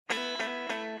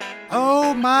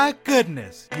Oh my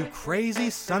goodness, you crazy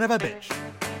son of a bitch.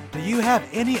 Do you have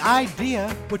any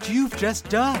idea what you've just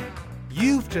done?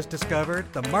 You've just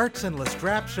discovered the Martin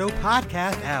Lestrap Show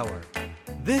Podcast Hour.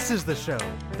 This is the show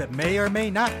that may or may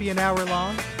not be an hour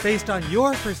long based on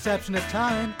your perception of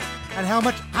time and how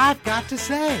much I've got to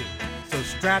say. So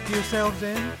strap yourselves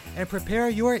in and prepare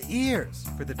your ears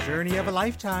for the journey of a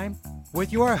lifetime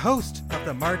with your host of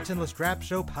the Martin Lestrap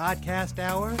Show Podcast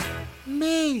Hour,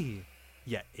 me.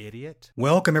 You idiot.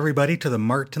 Welcome, everybody, to the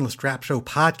Martin Lestrap Show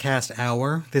Podcast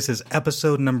Hour. This is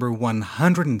episode number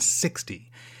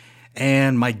 160.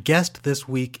 And my guest this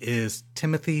week is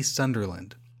Timothy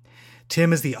Sunderland.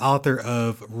 Tim is the author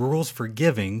of Rules for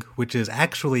Giving, which is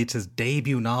actually it's his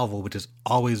debut novel, which is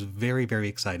always very, very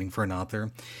exciting for an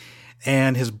author.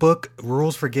 And his book,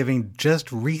 Rules for Giving,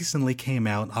 just recently came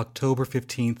out October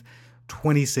 15th,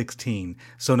 2016.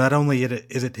 So not only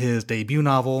is it his debut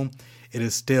novel, it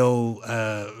is still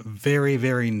very,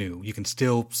 very new. You can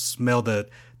still smell the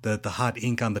hot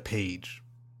ink on the page,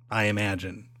 I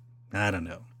imagine. I don't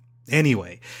know.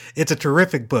 Anyway, it's a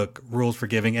terrific book, Rules for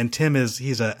Giving, and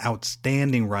he's an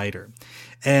outstanding writer.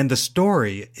 And the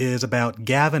story is about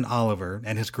Gavin Oliver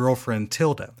and his girlfriend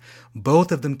Tilda,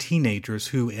 both of them teenagers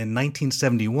who in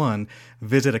 1971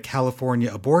 visit a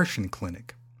California abortion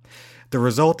clinic. The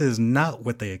result is not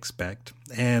what they expect,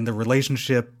 and the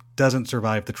relationship doesn't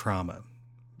survive the trauma.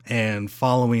 And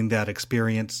following that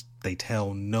experience, they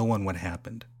tell no one what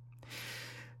happened.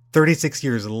 36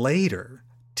 years later,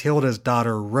 Tilda's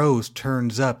daughter Rose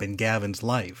turns up in Gavin's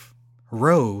life.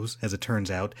 Rose, as it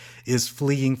turns out, is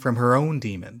fleeing from her own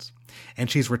demons, and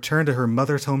she's returned to her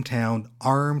mother's hometown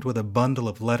armed with a bundle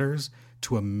of letters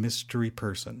to a mystery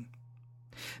person.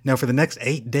 Now, for the next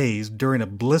 8 days, during a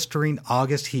blistering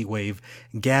August heatwave,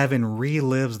 Gavin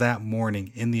relives that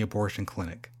morning in the abortion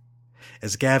clinic.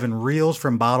 As Gavin reels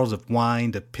from bottles of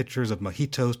wine to pitchers of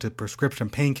mojitos to prescription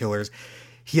painkillers,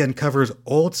 he uncovers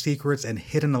old secrets and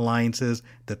hidden alliances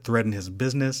that threaten his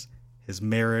business, his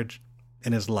marriage,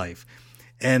 and his life.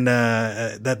 And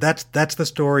that's the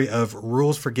story of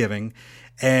Rules for Giving,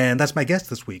 and that's my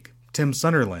guest this week, Tim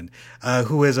Sunderland,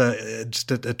 who is just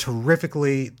a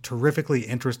terrifically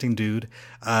interesting dude.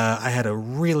 I had a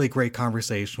really great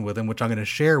conversation with him, which I'm going to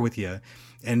share with you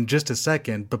in just a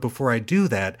second. But before I do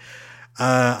that,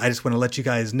 I just want to let you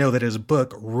guys know that his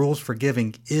book, Rules for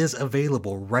Giving, is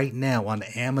available right now on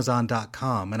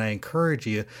Amazon.com. And I encourage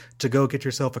you to go get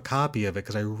yourself a copy of it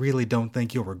because I really don't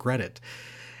think you'll regret it.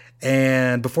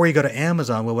 And before you go to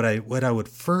Amazon, what I would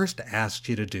first ask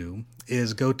you to do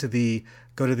is go to the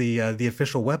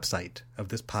official website of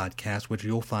this podcast, which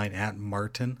you'll find at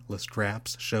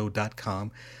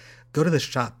martinlestrapsshow.com. Go to the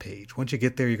shop page. Once you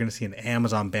get there, you're going to see an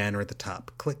Amazon banner at the top.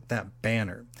 Click that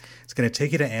banner. It's going to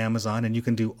take you to Amazon, and you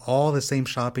can do all the same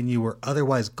shopping you were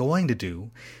otherwise going to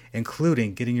do,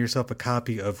 including getting yourself a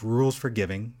copy of Rules for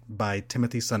Giving by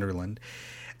Timothy Sunderland.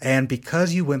 And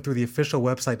because you went through the official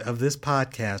website of this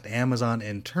podcast, Amazon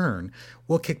in turn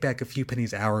will kick back a few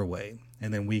pennies our way.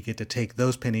 And then we get to take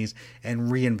those pennies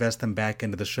and reinvest them back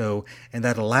into the show. And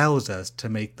that allows us to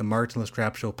make the Martin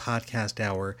Lestrap Show Podcast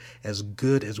Hour as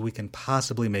good as we can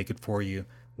possibly make it for you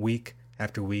week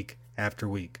after week after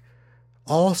week.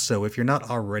 Also, if you're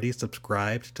not already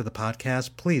subscribed to the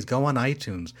podcast, please go on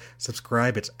iTunes,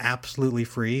 subscribe. It's absolutely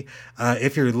free.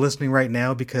 If you're listening right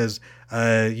now because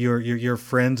you're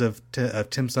friends of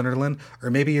Tim Sunderland, or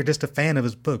maybe you're just a fan of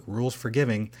his book, Rules for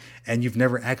Giving, and you've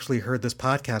never actually heard this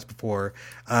podcast before,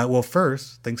 well,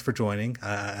 first, thanks for joining.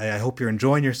 I hope you're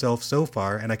enjoying yourself so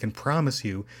far, and I can promise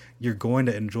you're going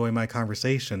to enjoy my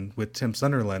conversation with Tim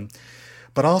Sunderland.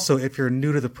 But also, if you're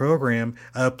new to the program,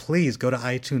 please go to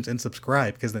iTunes and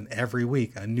subscribe, because then every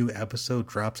week a new episode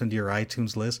drops into your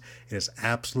iTunes list. It is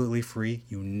absolutely free.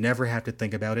 You never have to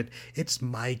think about it. It's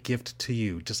my gift to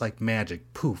you, just like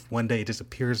magic. Poof, one day it just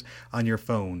appears on your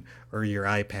phone or your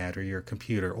iPad or your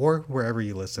computer or wherever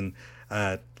you listen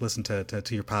to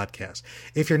your podcast.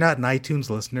 If you're not an iTunes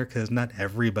listener, because not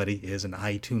everybody is an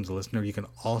iTunes listener, you can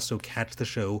also catch the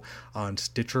show on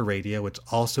Stitcher Radio. It's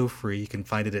also free. You can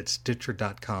find it at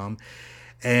Stitcher.com.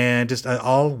 And just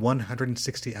all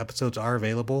 160 episodes are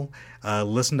available.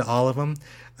 Listen to all of them.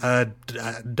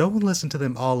 Don't listen to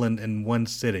them all in one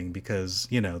sitting, because,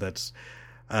 that's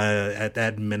at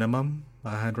that minimum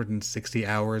 160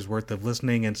 hours worth of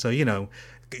listening. And so,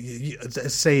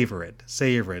 savor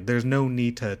it. There's no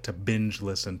need to binge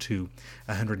listen to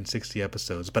 160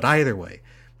 episodes. But either way,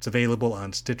 it's available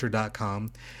on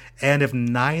Stitcher.com. And if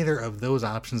neither of those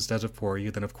options does it for you,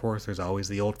 then of course there's always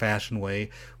the old-fashioned way,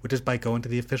 which is by going to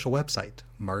the official website,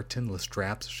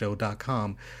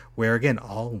 martinlestrapsshow.com, where again,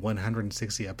 all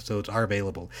 160 episodes are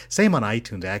available. Same on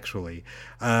iTunes, actually.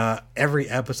 Every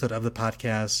episode of the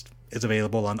podcast is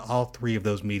available on all three of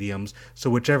those mediums. So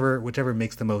whichever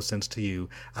makes the most sense to you,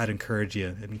 I'd encourage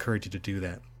you to do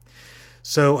that.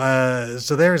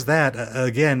 So there's that.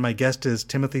 Again, my guest is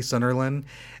Timothy Sunderland,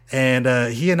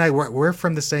 and he and I, we're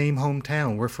from the same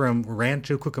hometown. We're from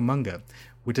Rancho Cucamonga,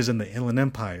 which is in the Inland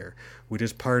Empire, which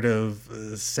is part of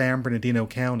San Bernardino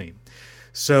County.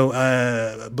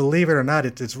 So believe it or not,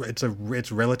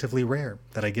 it's relatively rare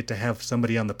that I get to have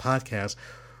somebody on the podcast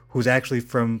who's actually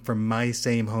from my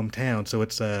same hometown. So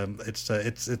it's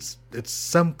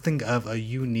something of a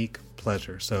unique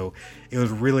pleasure. So it was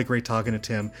really great talking to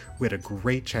Tim. We had a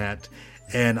great chat,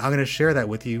 and I'm going to share that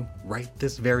with you right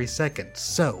this very second.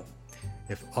 So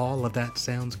if all of that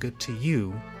sounds good to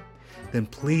you, then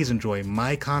please enjoy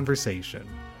my conversation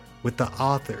with the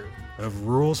author of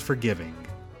Rules for Giving,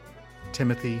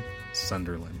 Timothy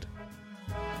Sunderland.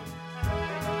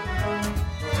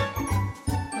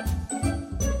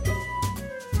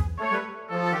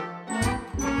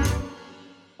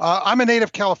 I'm a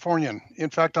native Californian. In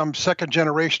fact, I'm second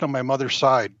generation on my mother's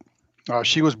side.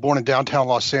 She was born in downtown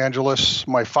Los Angeles.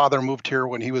 My father moved here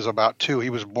when he was about 2.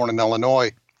 He was born in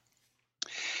Illinois.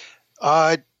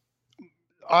 I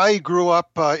grew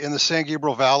up in the San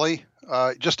Gabriel Valley,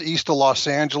 just east of Los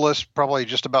Angeles, probably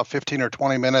just about 15 or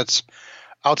 20 minutes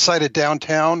outside of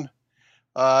downtown.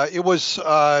 It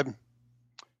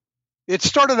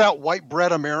started out white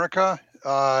bread America,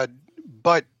 but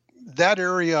that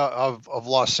area of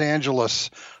Los Angeles,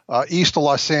 east of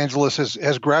Los Angeles,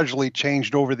 has gradually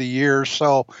changed over the years.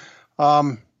 So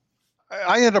I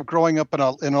ended up growing up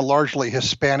in a largely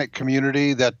Hispanic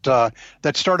community that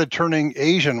started turning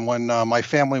Asian when my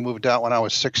family moved out when I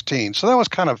was 16. So that was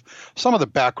kind of some of the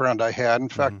background I had. In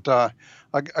fact, I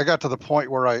got to the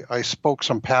point where I spoke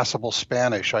some passable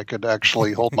Spanish. I could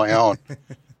actually hold my own.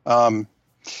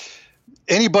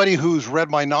 Anybody who's read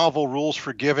my novel, Rules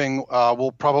for Giving,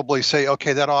 will probably say,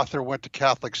 okay, that author went to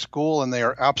Catholic school, and they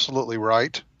are absolutely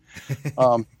right.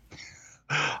 I'm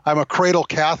a cradle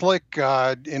Catholic.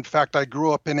 In fact, I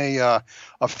grew up in a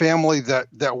family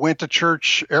that went to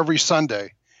church every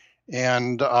Sunday,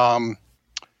 and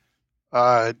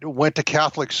went to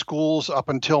Catholic schools up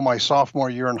until my sophomore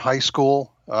year in high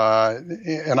school,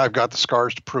 and I've got the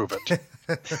scars to prove it.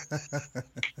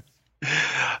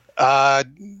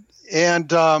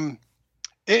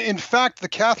 In fact, the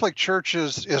Catholic Church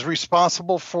is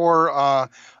responsible for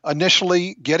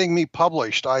initially getting me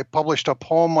published. I published a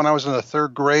poem when I was in the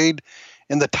 3rd grade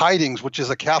in the Tidings, which is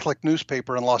a Catholic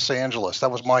newspaper in Los Angeles.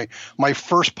 That was my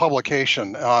first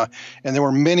publication, and there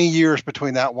were many years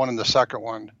between that one and the second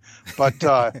one. But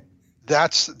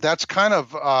that's kind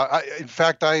of in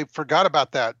fact, I forgot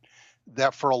about that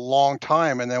for a long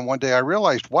time, and then one day I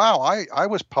realized, wow, I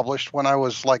was published when I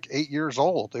was like 8 years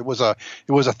old. It was a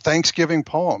Thanksgiving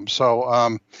poem.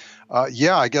 So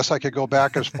yeah, I guess I could go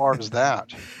back as far as that.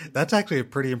 That's actually a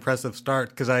pretty impressive start,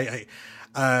 because I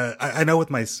know with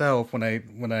myself, when I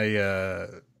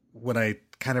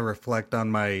kind of reflect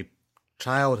on my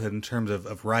childhood in terms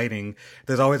of writing,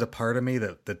 there's always a part of me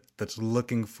that's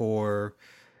looking for,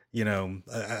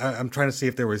 I'm trying to see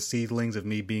if there were seedlings of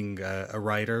me being a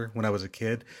writer when I was a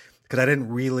kid, because I didn't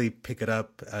really pick it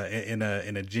up in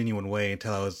a genuine way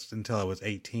until I was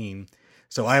 18.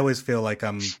 So I always feel like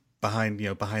I'm behind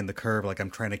the curve, like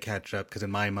I'm trying to catch up, because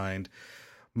in my mind,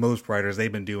 most writers,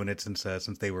 they've been doing it since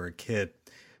they were a kid.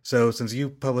 So since you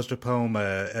published a poem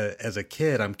as a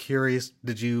kid, I'm curious,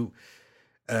 did you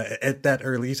at that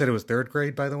early? You said it was 3rd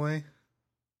grade, by the way.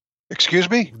 Excuse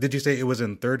me? Did you say it was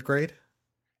in 3rd grade?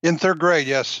 In 3rd grade,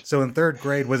 yes. So in 3rd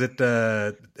grade, was it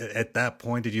at that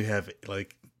point, did you have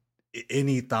like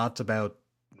any thoughts about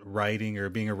writing or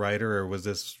being a writer, or was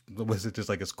it just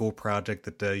like a school project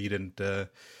that you didn't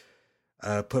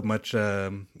put much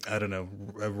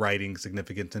writing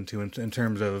significance into in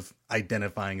terms of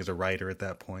identifying as a writer at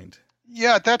that point?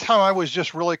 Yeah, at that time I was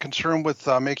just really concerned with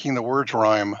making the words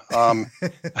rhyme.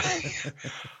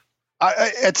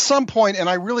 At some point, and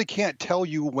I really can't tell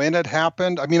you when it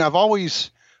happened. I mean, I've always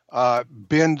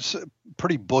been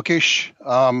pretty bookish.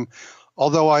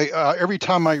 Although every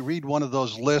time I read one of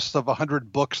those lists of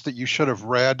 100 books that you should have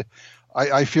read,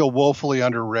 I feel woefully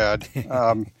underread.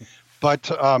 But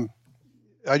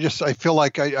I feel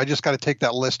like I just got to take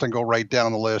that list and go right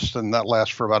down the list, and that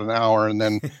lasts for about an hour, and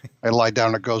then I lie down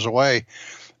and it goes away.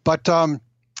 But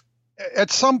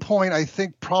at some point, I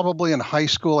think probably in high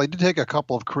school, I did take a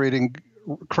couple of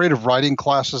creative writing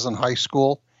classes in high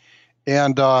school,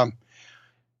 and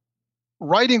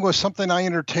writing was something I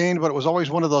entertained, but it was always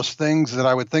one of those things that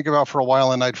I would think about for a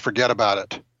while and I'd forget about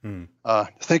it.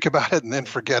 Think about it and then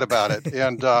forget about it.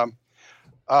 And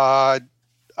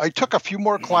I took a few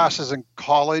more classes in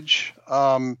college,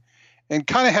 and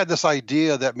kind of had this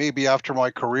idea that maybe after my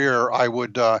career I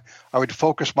would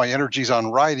focus my energies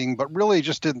on writing, but really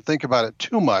just didn't think about it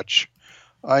too much.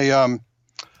 When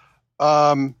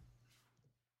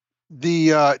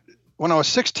I was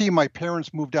 16, my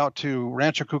parents moved out to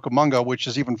Rancho Cucamonga, which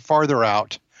is even farther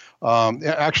out.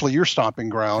 Actually, your stomping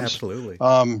grounds. Absolutely.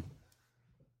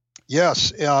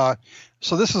 Yes.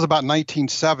 So this is about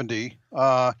 1970,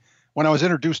 when I was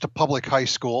introduced to public high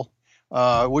school,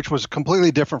 which was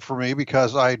completely different for me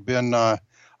because I'd been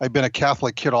a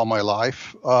Catholic kid all my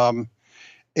life.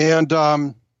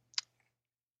 And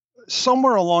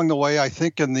somewhere along the way, I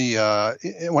think in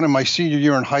my senior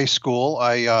year in high school,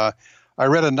 I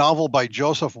read a novel by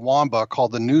Joseph Wamba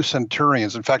called The New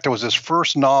Centurions. In fact, it was his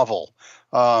first novel,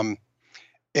 and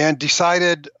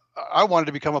decided I wanted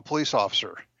to become a police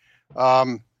officer,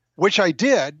 which I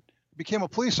did, became a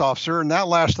police officer, and that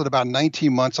lasted about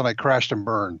 19 months, and I crashed and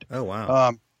burned. Oh,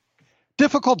 wow.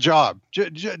 Difficult job,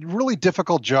 really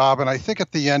difficult job. And I think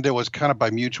at the end, it was kind of by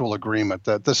mutual agreement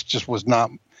that this just was not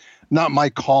my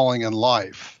calling in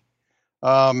life.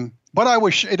 But I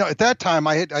was, at that time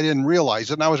I didn't realize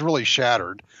it, and I was really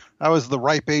shattered. I was the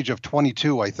ripe age of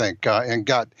 22, I think, and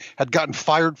had gotten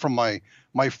fired from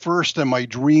my first and my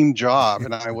dream job,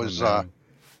 and I was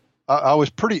I was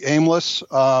pretty aimless.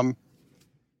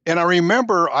 And I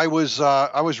remember I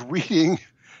was reading,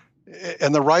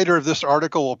 and the writer of this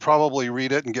article will probably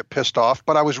read it and get pissed off,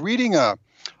 but I was reading a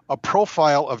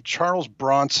profile of Charles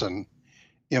Bronson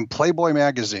in Playboy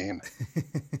magazine.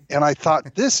 And I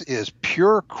thought, this is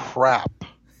pure crap.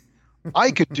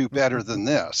 I could do better than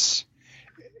this.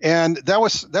 And that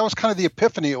was kind of the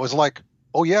epiphany. It was like,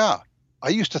 oh yeah, I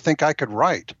used to think I could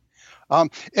write.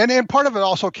 And part of it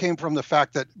also came from the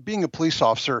fact that being a police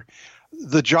officer,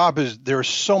 the job there's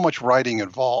so much writing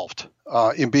involved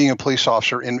in being a police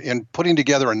officer, in putting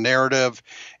together a narrative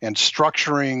and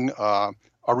structuring a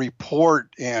report,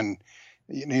 and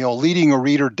leading a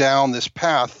reader down this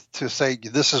path to say,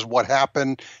 this is what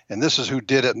happened, and this is who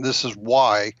did it, and this is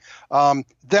why. I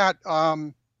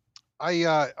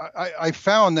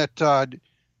found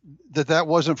that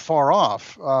wasn't far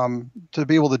off to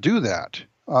be able to do that.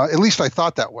 At least I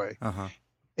thought that way. Uh-huh.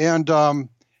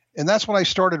 And that's when I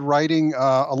started writing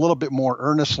a little bit more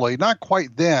earnestly. Not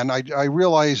quite then. I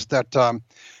realized that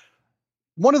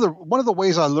one of the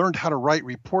ways I learned how to write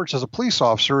reports as a police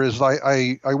officer is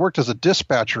I worked as a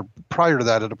dispatcher prior to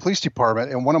that at a police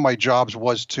department, and one of my jobs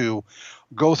was to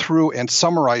go through and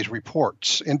summarize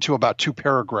reports into about 2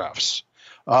 paragraphs.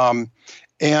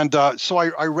 So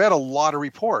I read a lot of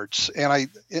reports, and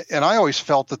I always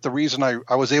felt that the reason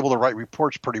I was able to write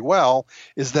reports pretty well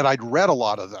is that I'd read a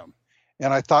lot of them.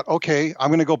 And I thought, okay, I'm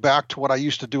going to go back to what I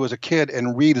used to do as a kid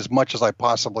and read as much as I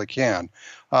possibly can.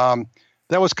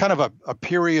 That was kind of a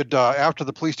period after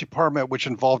the police department, which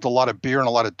involved a lot of beer and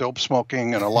a lot of dope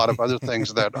smoking and a lot of other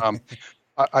things that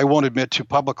I won't admit to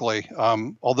publicly,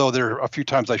 although there are a few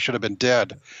times I should have been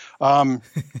dead. And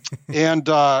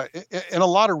a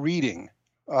lot of reading.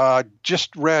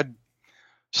 Just read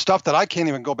stuff that I can't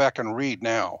even go back and read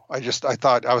now. I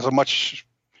thought I was a much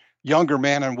younger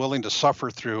man and willing to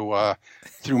suffer through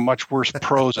much worse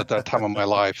prose at that time of my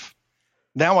life.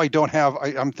 Now I don't have.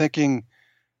 I'm thinking,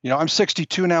 I'm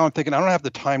 62 now. I'm thinking I don't have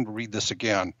the time to read this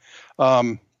again.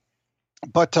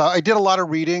 But I did a lot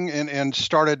of reading and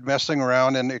started messing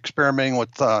around and experimenting with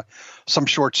some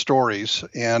short stories,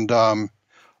 and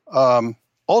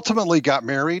ultimately got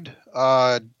married.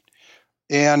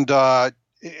 And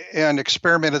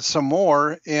experimented some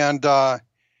more. And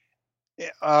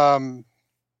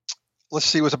let's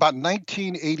see, it was about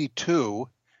 1982.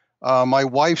 My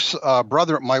wife's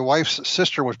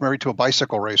sister was married to a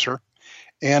bicycle racer.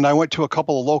 And I went to a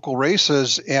couple of local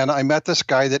races, and I met this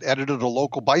guy that edited a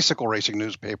local bicycle racing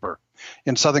newspaper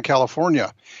in Southern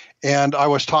California. And I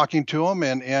was talking to him,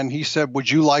 and he said, would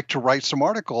you like to write some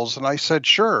articles? And I said,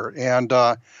 sure. And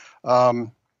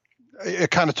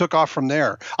it kind of took off from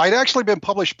there. I'd actually been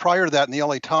published prior to that in the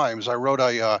LA Times. I wrote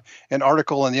an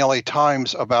article in the LA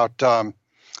Times about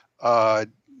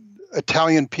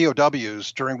Italian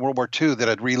POWs during World War II that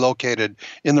had relocated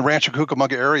in the Rancho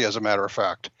Cucamonga area, as a matter of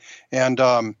fact. And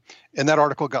that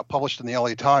article got published in the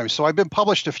LA Times. So I've been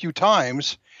published a few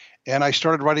times, and I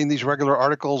started writing these regular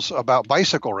articles about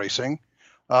bicycle racing.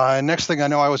 And next thing I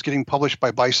know, I was getting published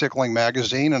by Bicycling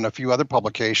Magazine and a few other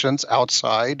publications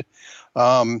outside.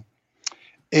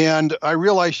 And I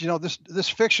realized, this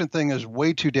fiction thing is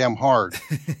way too damn hard.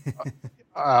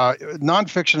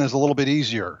 Nonfiction is a little bit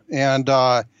easier. And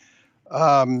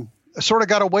sort of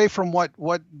got away from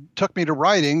what took me to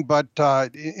writing, but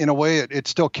in a way, it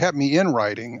still kept me in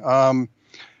writing.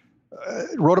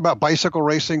 Wrote about bicycle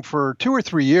racing for 2 or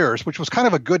 3 years, which was kind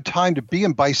of a good time to be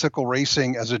in bicycle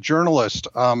racing as a journalist.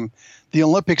 The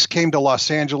Olympics came to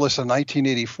Los Angeles in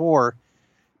 1984.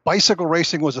 Bicycle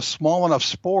racing was a small enough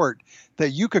sport that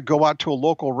you could go out to a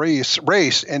local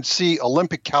race and see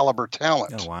Olympic caliber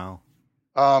talent. Oh,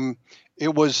 wow.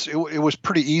 It was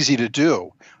pretty easy to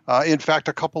do. In fact,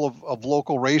 a couple of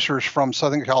local racers from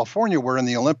Southern California were in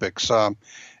the Olympics.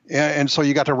 And so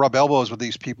you got to rub elbows with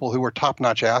these people who were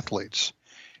top-notch athletes.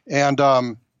 And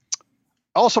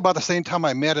also about the same time,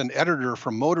 I met an editor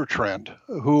from Motor Trend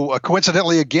who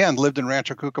coincidentally, again, lived in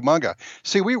Rancho Cucamonga.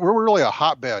 See, we're really a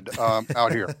hotbed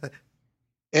out here.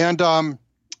 And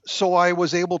so I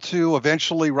was able to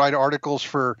eventually write articles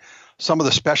for some of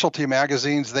the specialty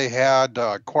magazines they had,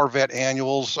 Corvette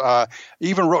annuals,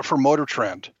 even wrote for Motor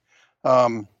Trend.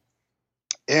 And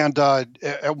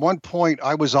at one point,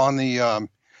 I was on the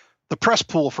press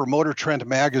pool for Motor Trend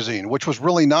magazine, which was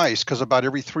really nice because about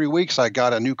every 3 weeks I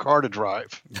got a new car to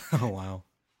drive. Oh, wow.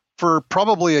 For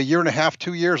probably a year and a half,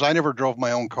 2 years, I never drove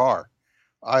my own car.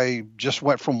 I just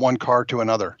went from one car to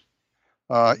another.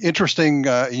 Interesting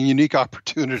and unique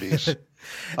opportunities.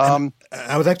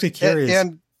 I was actually curious.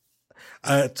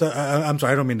 So, I'm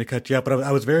sorry, I don't mean to cut you up, but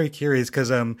I was very curious because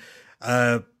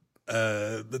the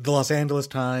Los Angeles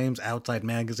Times, Outside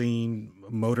Magazine,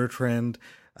 Motor Trend,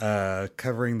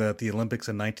 covering the Olympics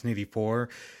in 1984.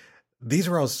 These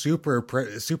are all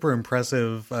super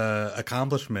impressive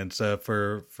accomplishments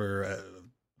for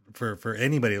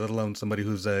anybody, let alone somebody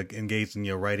who's engaged in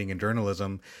writing and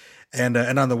journalism. And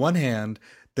on the one hand,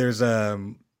 there's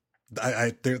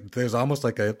there's almost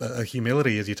like a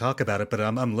humility as you talk about it, but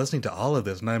I'm listening to all of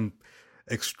this and I'm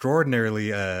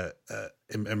extraordinarily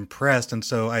impressed, and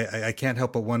so I can't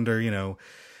help but wonder,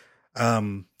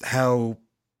 how.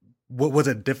 What was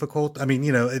it difficult? I mean,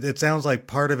 it sounds like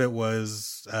part of it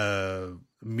was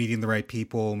meeting the right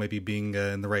people, maybe being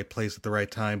in the right place at the right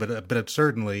time. But it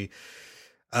certainly,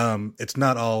 it's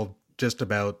not all just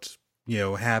about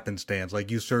happenstance.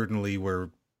 Like you certainly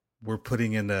were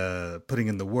putting in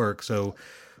the work. So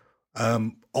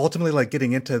ultimately, like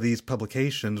getting into these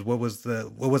publications, what was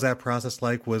that process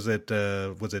like? Was it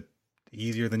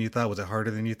easier than you thought? Was it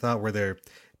harder than you thought? Were there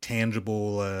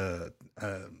tangible? I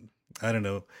don't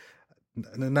know.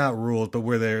 Not rules, but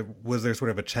was there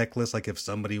sort of a checklist, like if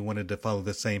somebody wanted to follow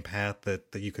the same path that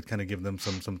you could kind of give them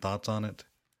some thoughts on it?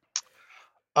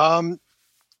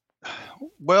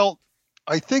 Well,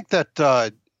 I think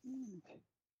that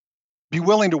be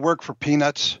willing to work for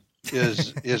peanuts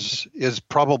is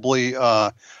probably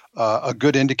a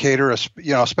good indicator,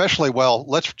 especially,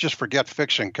 let's just forget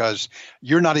fiction because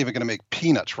you're not even going to make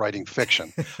peanuts writing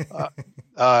fiction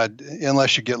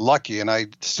unless you get lucky. And I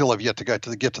still have yet to get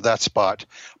to that spot.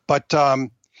 But,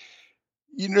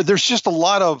 there's just a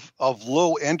lot of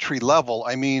low entry level.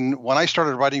 I mean, when I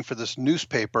started writing for this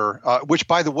newspaper, which,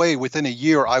 by the way, within a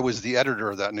year, I was the editor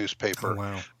of that newspaper.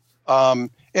 Oh, wow.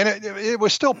 And it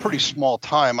was still pretty small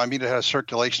time. I mean, it had a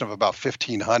circulation of about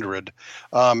 1,500.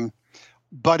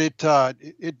 But it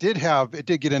did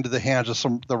get into the hands of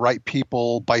the right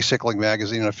people, Bicycling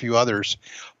Magazine and a few others.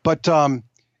 But, I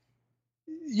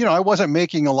wasn't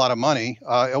making a lot of money.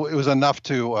 It was enough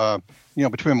to,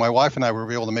 between my wife and I, we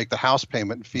were able to make the house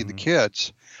payment and feed the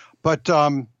kids. But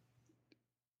one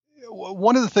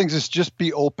of the things is just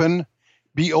be open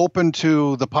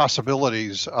to the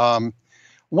possibilities.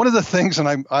 One of the things,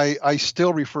 and I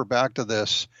still refer back to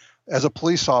this, as a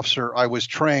police officer, I was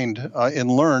trained and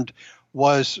learned,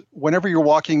 was whenever you're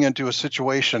walking into a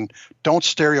situation, don't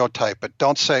stereotype it.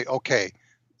 Don't say, okay,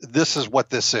 this is what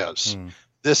this is.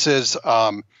 This is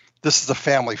a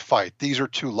family fight. These are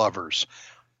two lovers.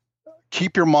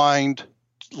 Keep your mind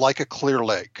like a clear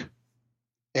lake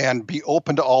and be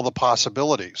open to all the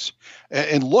possibilities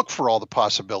and look for all the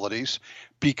possibilities,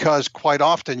 because quite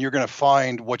often you're going to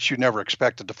find what you never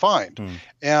expected to find.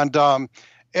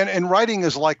 And writing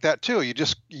is like that too. You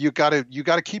got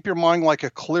to keep your mind like a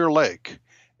clear lake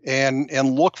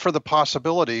and look for the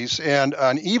possibilities. And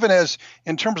even as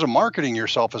in terms of marketing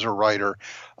yourself as a writer,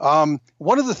 a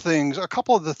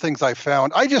couple of the things I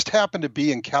found, I just happened to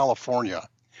be in California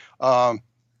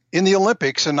in the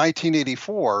Olympics in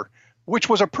 1984, which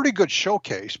was a pretty good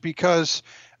showcase because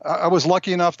I was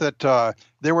lucky enough that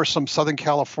there were some Southern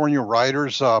California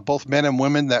writers, both men and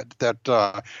women,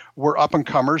 that were up and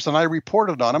comers, and I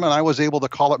reported on them, and I was able to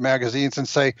call up magazines and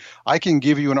say, I can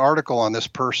give you an article on this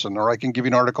person, or I can give you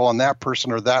an article on that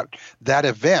person, or that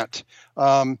event,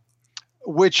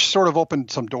 which sort of opened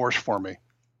some doors for me.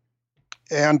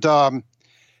 And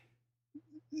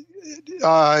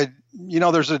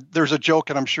there's a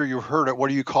joke, and I'm sure you've heard it. What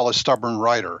do you call a stubborn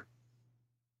writer?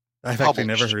 I've actually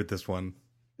never heard this one.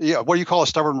 Yeah, what do you call a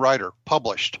stubborn writer?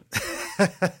 Published.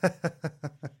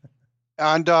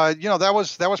 And that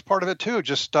was part of it too.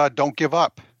 Just don't give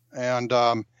up. And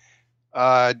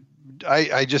I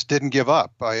just didn't give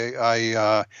up.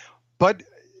 But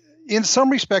in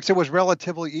some respects, it was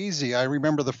relatively easy. I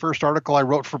remember the first article I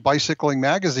wrote for Bicycling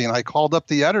Magazine. I called up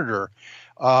the editor,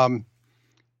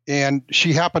 and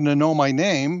she happened to know my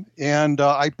name, and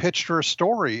I pitched her a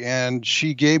story, and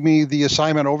she gave me the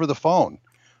assignment over the phone.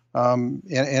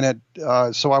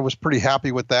 So I was pretty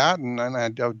happy with that, and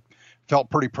I felt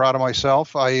pretty proud of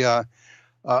myself.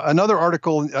 Another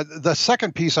article, the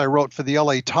second piece I wrote for the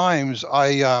LA Times,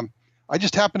 I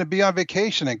just happened to be on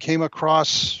vacation and came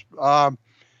across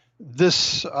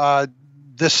this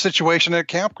situation at a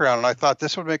campground, and I thought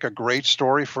this would make a great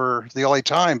story for the LA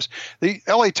Times. The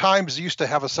LA Times used to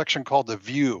have a section called The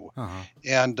View,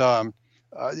 and kind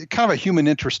of a human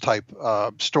interest type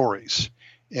stories.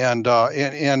 And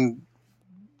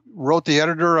wrote the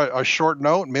editor a short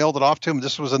note, mailed it off to him.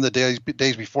 This was in the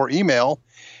days before email,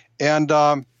 and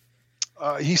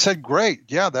he said, "Great,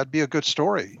 yeah, that'd be a good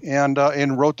story," and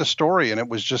wrote the story. And it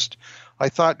was just, I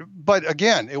thought, but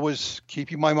again, it was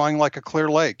keeping my mind like a clear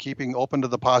lake, keeping open to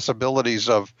the possibilities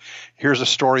of here's a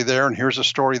story there and here's a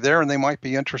story there, and they might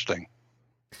be interesting.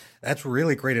 That's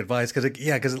really great advice,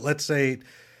 because let's say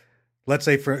at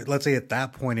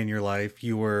that point in your life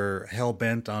you were hell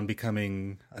bent on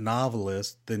becoming a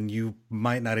novelist, then you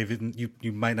might not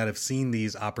have seen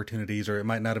these opportunities, or it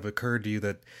might not have occurred to you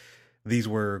that these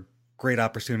were great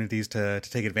opportunities to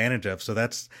take advantage of. So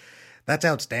that's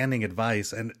outstanding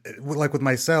advice. And like with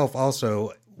myself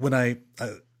also, when I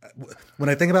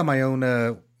think about my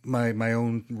own my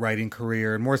own writing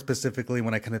career, and more specifically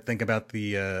when I kind of think about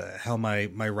the how my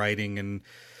writing and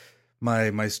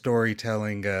my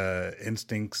storytelling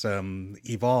instincts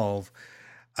evolve,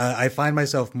 I find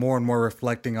myself more and more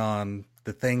reflecting on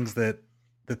the things that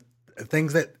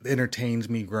entertains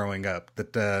me growing up,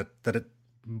 that at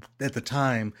the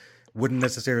time wouldn't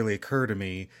necessarily occur to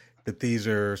me, that these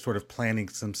are sort of planting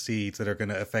some seeds that are going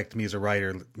to affect me as a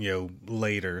writer,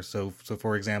 later. So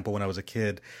for example, when I was a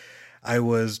kid, I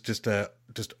was just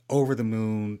over the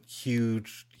moon,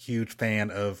 huge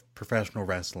fan of professional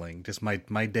wrestling. Just my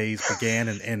days began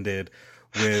and ended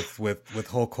with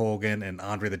Hulk Hogan and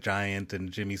Andre the Giant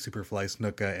and Jimmy Superfly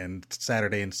Snuka, and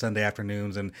Saturday and Sunday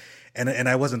afternoons, and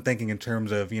I wasn't thinking in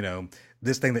terms of,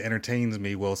 this thing that entertains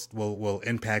me will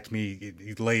impact me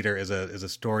later as a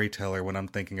storyteller, when I'm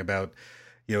thinking about,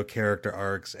 character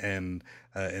arcs and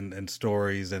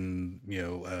stories and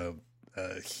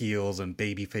heels and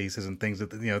baby faces and things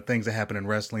that happen in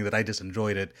wrestling, that I just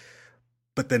enjoyed it.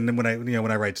 But then when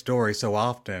I write stories, so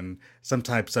often,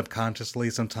 sometimes subconsciously,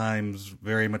 sometimes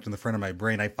very much in the front of my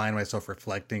brain, I find myself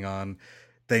reflecting on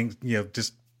things,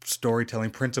 just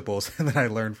storytelling principles that I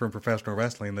learned from professional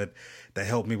wrestling that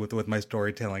help me with my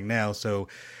storytelling now. So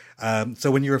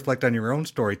when you reflect on your own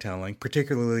storytelling,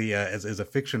 particularly as a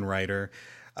fiction writer,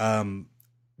 are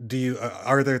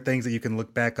there things that you can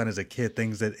look back on as a kid,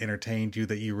 things that entertained you,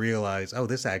 that you realize, oh,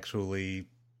 this actually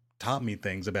taught me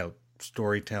things about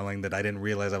storytelling that I didn't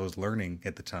realize I was learning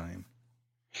at the time?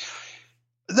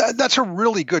 That's a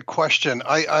really good question.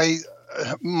 My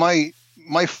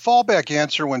fallback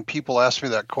answer when people ask me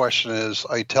that question is,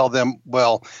 I tell them,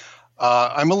 well,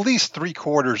 I'm at least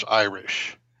 3/4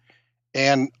 Irish,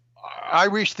 and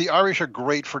the Irish are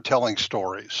great for telling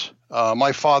stories.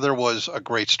 My father was a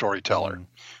great storyteller.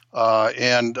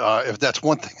 And if that's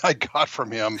one thing I got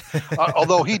from him,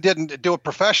 although he didn't do it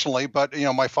professionally, but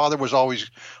my father was always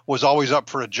up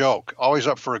for a joke, always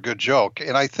up for a good joke,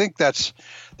 and I think that's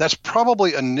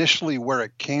probably initially where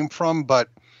it came from. But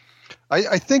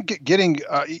I think getting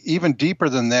even deeper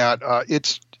than that,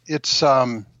 it's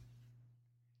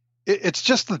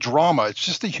just the drama. It's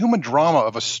just the human drama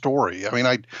of a story. I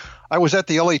mean, I was at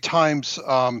the LA Times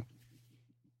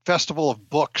Festival of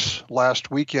Books last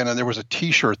weekend, and there was a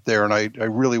T-shirt there, and I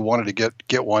really wanted to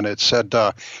get one. It said,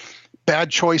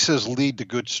 "Bad choices lead to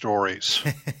good stories."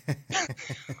 I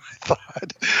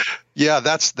thought, yeah,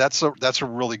 that's a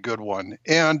really good one.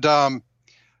 And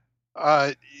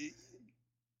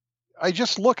I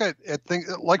just look at things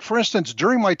like, for instance,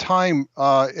 during my time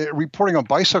reporting on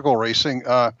bicycle racing,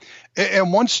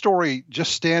 and one story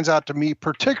just stands out to me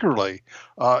particularly.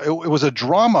 It was a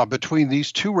drama between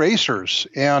these two racers,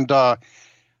 and there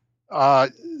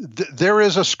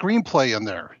is a screenplay in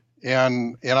there,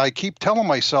 and I keep telling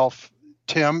myself,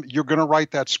 Tim, you're going to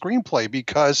write that screenplay,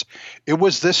 because it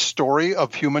was this story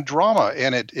of human drama,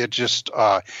 and it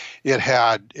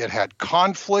had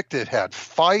conflict, it had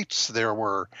fights, there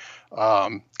were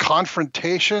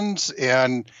confrontations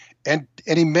and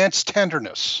immense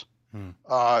tenderness.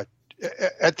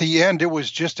 At the end, it was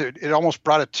just it almost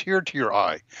brought a tear to your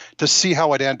eye to see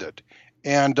how it ended,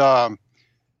 and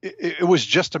it was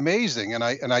just amazing. And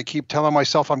I keep telling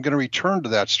myself I'm going to return to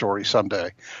that story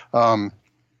someday.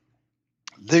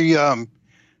 There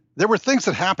were things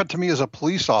that happened to me as a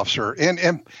police officer,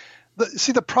 and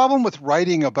the problem with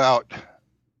writing about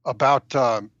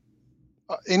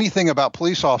anything about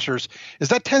police officers is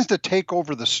that tends to take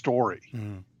over the story.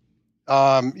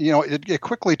 It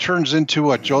quickly turns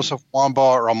into a Joseph Wamba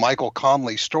or a Michael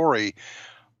Conley story,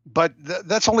 but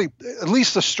that's only, at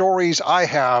least the stories I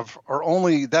have are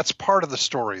only, that's part of the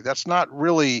story. That's not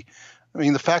really, I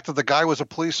mean, the fact that the guy was a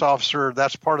police officer,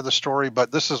 that's part of the story,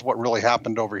 but this is what really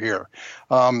happened over here.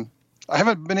 I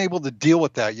haven't been able to deal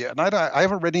with that yet, and I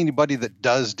haven't read anybody that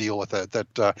does deal with it.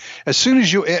 That as soon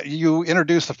as you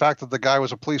introduce the fact that the guy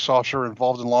was a police officer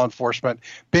involved in law enforcement,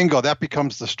 bingo, that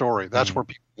becomes the story. That's where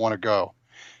people want to go.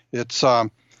 It's I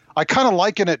kind of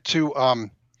liken it to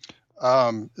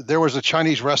there was a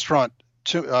Chinese restaurant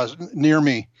near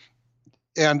me,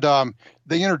 and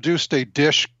they introduced a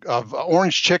dish of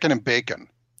orange chicken and bacon,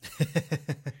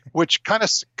 which kind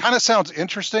of sounds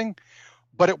interesting,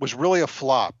 but it was really a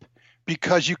flop.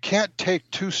 Because you can't take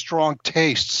two strong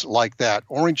tastes like that,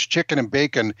 orange chicken and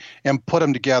bacon, and put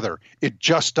them together. It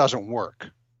just doesn't work.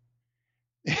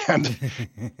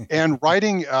 And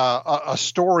writing a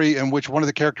story in which one of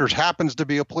the characters happens to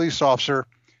be a police officer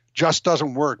just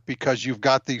doesn't work, because you've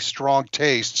got these strong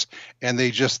tastes, and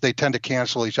they tend to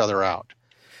cancel each other out.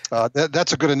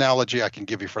 That's a good analogy I can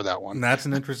give you for that one. That's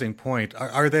an interesting point.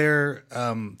 Are there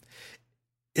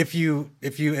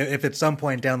if at some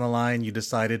point down the line you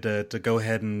decided to go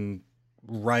ahead and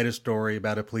write a story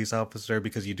about a police officer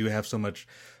because you do have so much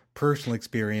personal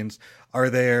experience, are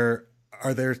there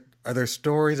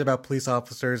stories about police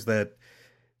officers that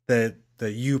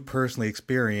you personally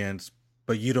experience,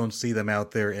 but you don't see them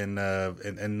out there in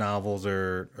novels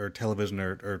or television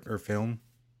or film?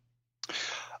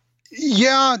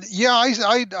 Yeah,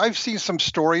 I've seen some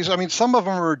stories. I mean, some of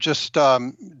them are just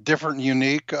different and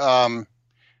unique.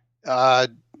 I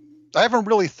haven't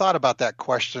really thought about that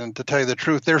question, to tell you the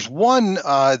truth. There's one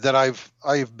that I've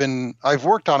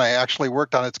worked on. I actually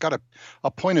worked on. It's got a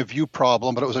point of view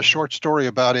problem, but it was a short story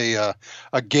about a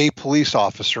gay police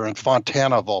officer in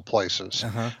Fontana, of all places.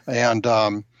 And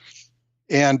I'm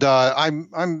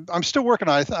still working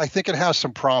on it. I think it has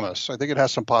some promise. I think it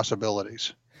has some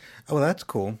possibilities. Oh, that's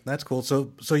cool. That's cool.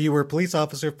 So you were a police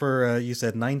officer for you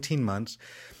said 19 months.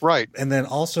 Right. And then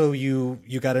also you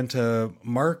got into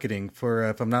marketing for,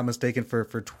 if I'm not mistaken, for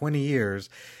 20 years.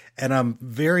 And I'm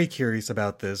very curious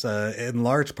about this, in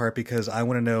large part because I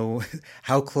want to know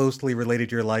how closely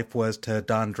related your life was to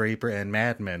Don Draper and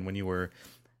Mad Men when you were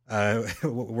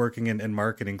working in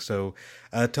marketing. So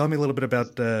tell me a little bit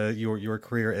about your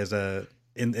career as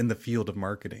in the field of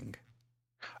marketing.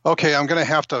 Okay, I'm gonna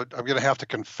have to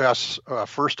confess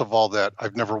first of all that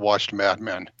I've never watched Mad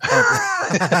Men.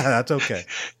 That's okay.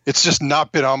 It's just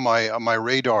not been on my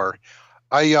radar.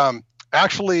 I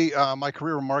actually my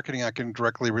career in marketing, I can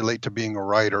directly relate to being a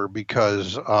writer,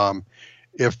 because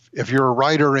if you're a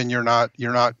writer and you're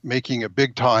not making it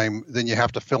big time, then you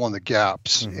have to fill in the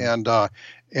gaps.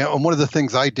 And one of the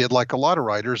things I did, like a lot of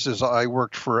writers, is I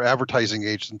worked for advertising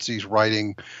agencies,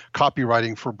 writing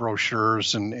copywriting for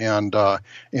brochures and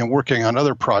working on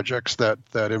other projects that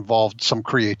involved some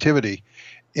creativity.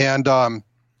 And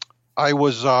I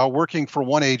was working for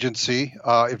one agency.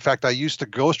 In fact, I used to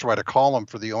ghostwrite a column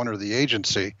for the owner of the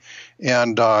agency.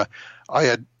 And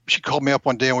she called me up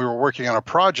one day, and we were working on a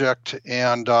project,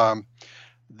 and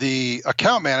the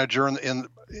account manager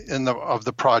of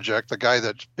the project, the guy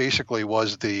that basically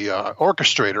was the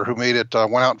orchestrator who made it,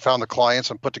 went out and found the clients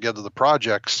and put together the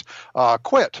projects,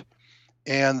 quit.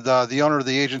 And the owner of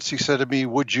the agency said to me,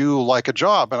 "Would you like a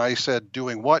job?" And I said,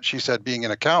 "Doing what?" She said, "Being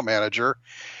an account manager."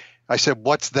 I said,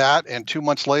 "What's that?" And 2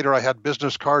 months later, I had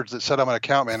business cards that said I'm an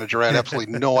account manager. I had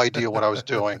absolutely no idea what I was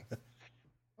doing.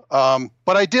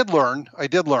 But I did learn.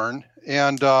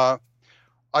 And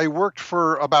I worked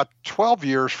for about 12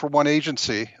 years for one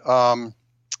agency,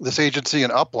 this agency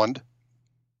in Upland.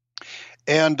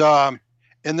 And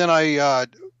then I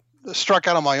struck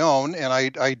out on my own, and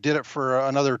I did it for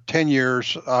another 10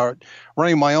 years,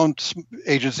 running my own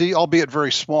agency, albeit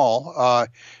very small.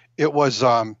 It was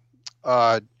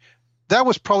that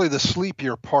was probably the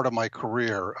sleepier part of my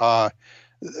career.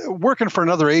 Working for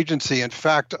another agency, in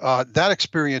fact, that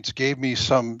experience gave me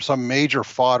some major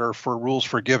fodder for rules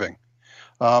for giving,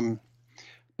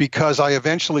 because I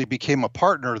eventually became a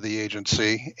partner of the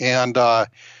agency and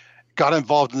got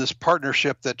involved in this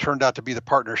partnership that turned out to be the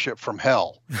partnership from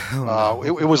hell. Oh, no.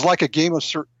 It was like a game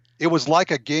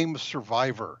of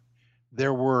Survivor.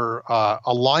 There were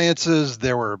alliances,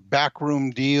 there were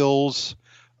backroom deals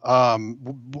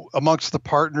amongst the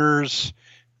partners.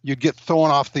 You'd get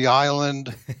thrown off the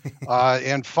island.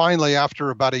 And finally, after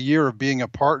about a year of being a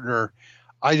partner,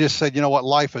 I just said, you know what,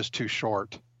 life is too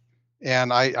short.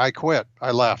 And I quit.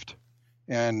 I left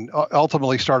and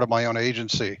ultimately started my own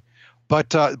agency. But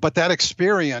that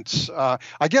experience,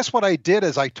 I guess what I did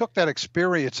is I took that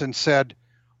experience and said,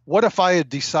 what if I had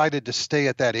decided to stay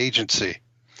at that agency?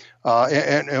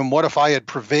 And what if I had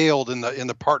prevailed in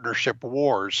the partnership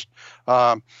wars?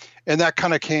 And that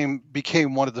kind of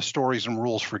became one of the stories and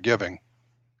rules for giving.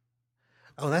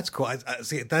 Oh, that's cool. I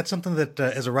see. That's something that,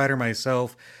 as a writer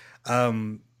myself,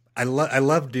 I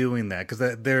love doing that,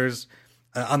 because there's,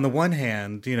 on the one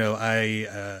hand,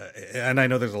 and I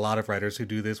know there's a lot of writers who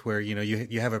do this, where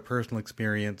you have a personal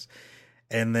experience,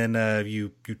 and then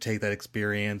you take that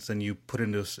experience and you put it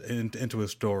into a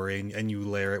story, and you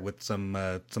layer it with some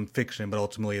fiction, but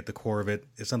ultimately at the core of it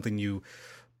is something you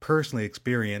personally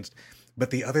experienced. But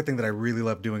the other thing that I really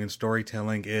love doing in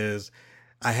storytelling is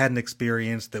I had an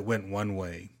experience that went one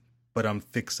way, but I'm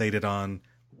fixated on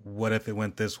what if it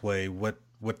went this way, what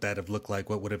would that have looked like,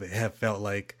 what would it have felt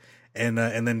like, and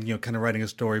then kind of writing a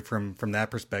story from that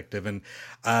perspective. And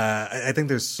I think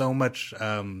there's so much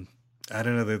I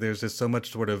don't know, there's just so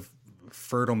much sort of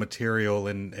fertile material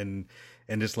and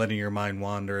just letting your mind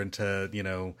wander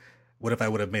into what if I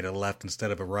would have made a left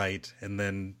instead of a right, and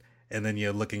then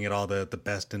looking at all the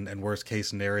best and worst case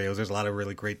scenarios. There's a lot of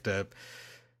really great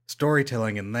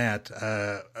storytelling in that.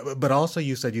 But also,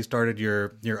 you said you started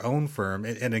your own firm,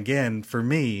 and again, for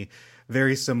me,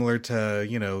 very similar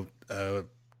to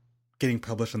getting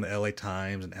published in the LA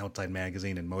Times and Outside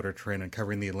Magazine and Motor Trend and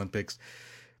covering the Olympics.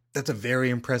 That's a very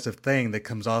impressive thing that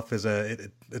comes off as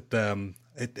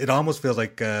it almost feels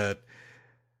like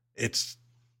it's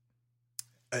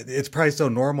probably so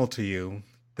normal to you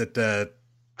that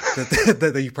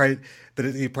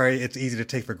it's easy to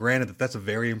take for granted that's a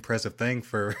very impressive thing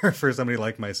for somebody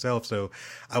like myself. So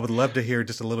I would love to hear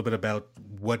just a little bit about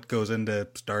what goes into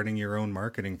starting your own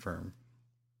marketing firm.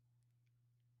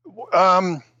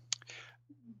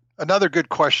 Another good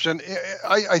question.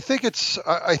 I think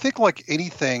like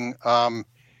anything,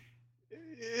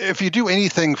 if you do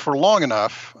anything for long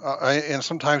enough, and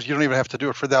sometimes you don't even have to do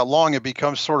it for that long, it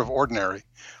becomes sort of ordinary.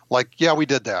 Like, yeah, we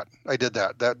did that. I did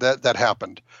that. That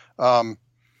happened. I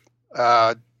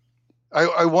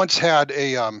once had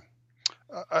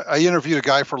I interviewed a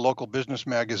guy for a local business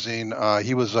magazine.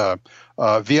 He was a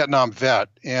Vietnam vet,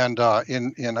 and I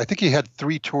think he had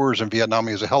 3 tours in Vietnam.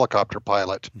 He was a helicopter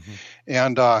pilot, mm-hmm.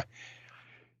 And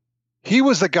he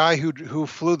was the guy who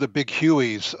flew the big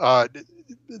Hueys,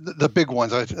 the big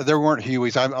ones. There weren't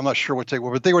Hueys. I'm not sure what they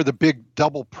were, but they were the big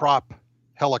double prop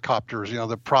helicopters.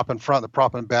 The prop in front, the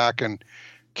prop in back, and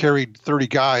carried 30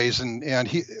 guys. And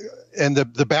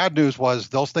the bad news was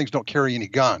those things don't carry any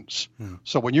guns. Hmm.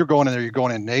 So when you're going in there, you're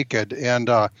going in naked. And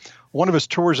one of his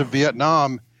tours of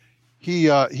Vietnam, he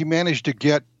managed to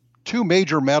get 2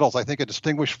 major medals, I think a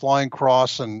Distinguished Flying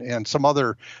Cross and some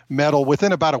other medal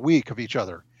within about a week of each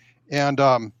other. And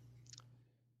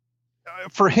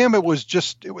for him, it was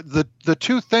just the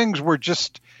 2 things were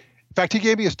just. In fact, he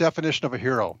gave me his definition of a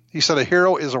hero. He said a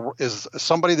hero is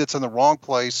somebody that's in the wrong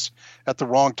place at the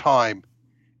wrong time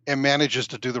and manages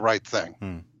to do the right thing.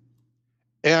 Hmm.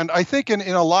 And I think in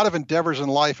a lot of endeavors in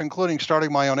life, including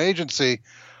starting my own agency,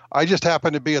 I just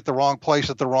happened to be at the wrong place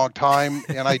at the wrong time,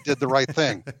 and I did the right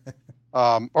thing.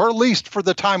 Or at least for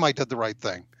the time I did the right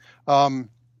thing.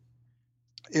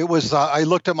 It was I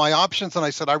looked at my options and I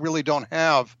said, I really don't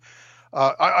have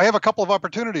I have a couple of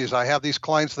opportunities. I have these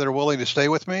clients that are willing to stay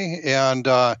with me, and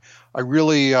I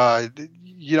really,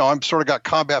 I'm sort of got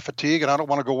combat fatigue, and I don't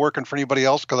want to go working for anybody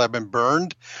else because I've been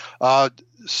burned.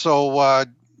 So, I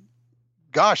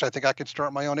think I can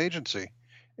start my own agency.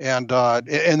 And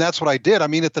that's what I did. I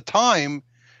mean, at the time,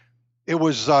 it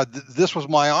was this was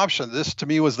my option. This to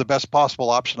me was the best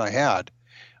possible option I had.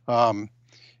 And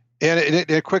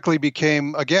it quickly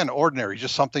became, again, ordinary,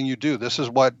 just something you do. This is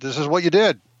what you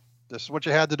did. This is what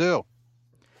you had to do.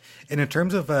 And in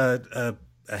terms of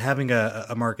having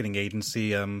a marketing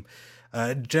agency,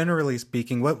 generally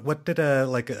speaking, what did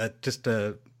just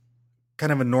a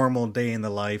kind of a normal day in the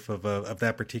life of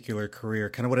that particular career?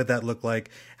 Kind of what did that look like?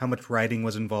 How much writing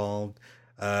was involved?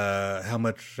 How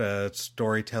much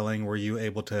storytelling were you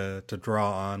able to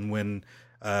draw on when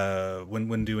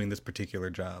doing this particular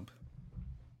job?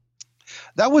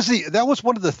 That was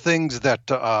one of the things that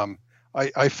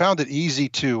I found it easy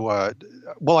to.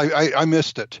 I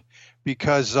missed it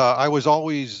because I was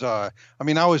always. I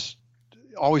was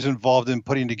always involved in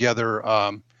putting together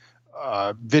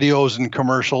videos and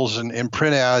commercials and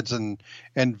print ads and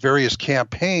various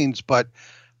campaigns. But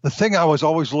the thing I was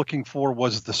always looking for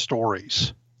was the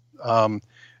stories.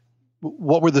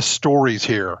 What were the stories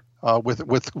here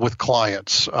with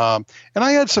clients? And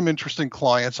I had some interesting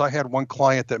clients. I had one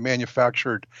client that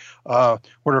manufactured what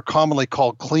are commonly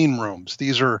called clean rooms.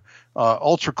 These are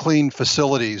ultra clean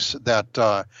facilities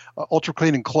that ultra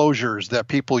clean enclosures that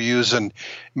people use in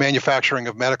manufacturing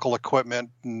of medical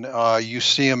equipment. And you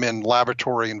see them in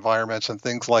laboratory environments and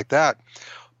things like that.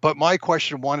 But my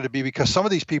question wanted to be, because some of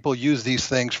these people use these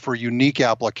things for unique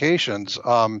applications,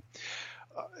 what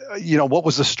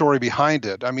was the story behind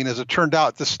it? I mean, as it turned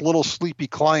out, this little sleepy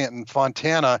client in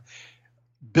Fontana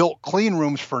built clean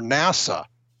rooms for NASA.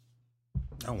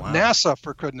 Oh, wow. NASA,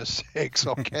 for goodness sakes,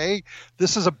 okay?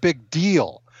 This is a big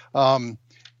deal. And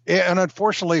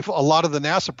unfortunately, a lot of the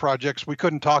NASA projects we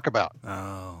couldn't talk about.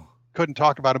 Oh. Couldn't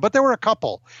talk about it, but there were a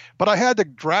couple. But I had to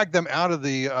drag them out of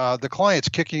the clients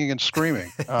kicking and screaming.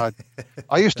 I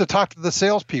used to talk to the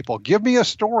salespeople. Give me a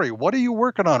story. What are you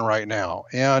working on right now?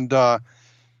 And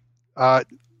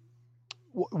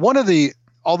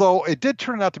although it did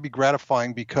turn out to be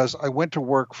gratifying, because I went to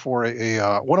work for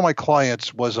one of my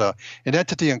clients was an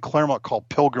entity in Claremont called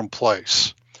Pilgrim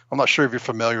Place. I'm not sure if you're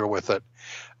familiar with it.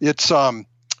 It's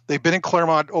they've been in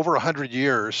Claremont over 100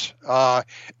 years, and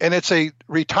it's a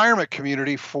retirement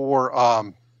community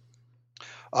for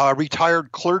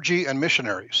retired clergy and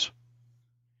missionaries.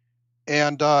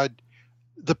 And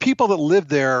the people that live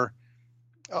there,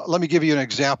 let me give you an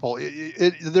example.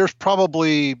 There's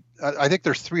probably, I think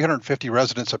there's 350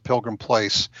 residents at Pilgrim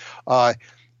Place.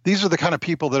 These are the kind of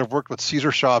people that have worked with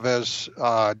Cesar Chavez,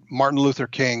 Martin Luther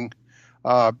King.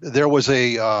 There was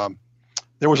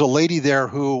a lady there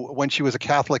who, when she was a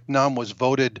Catholic nun, was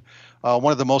voted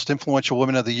one of the most influential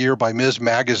women of the year by Ms.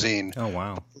 Magazine. Oh,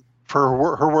 wow.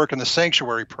 For her work in the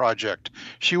Sanctuary Project.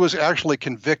 She was actually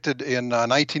convicted in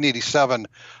 1987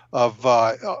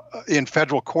 in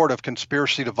federal court of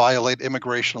conspiracy to violate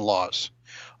immigration laws.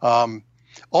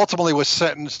 Ultimately was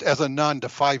sentenced as a nun to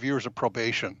 5 years of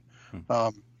probation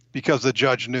because the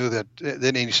judge knew that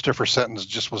any stiffer sentence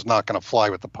just was not going to fly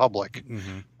with the public.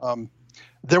 Mm-hmm.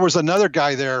 There was another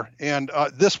guy there, and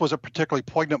this was a particularly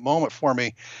poignant moment for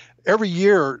me. Every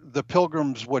year, the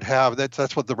pilgrims would have,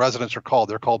 that's what the residents are called.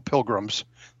 They're called pilgrims.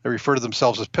 They refer to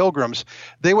themselves as pilgrims.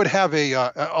 They would have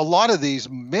a lot of these,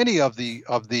 many of the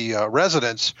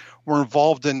residents were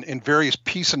involved in various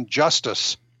peace and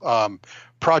justice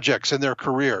projects in their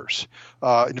careers.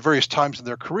 In various times in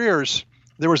their careers,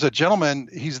 there was a gentleman,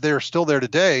 he's still there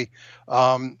today.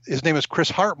 His name is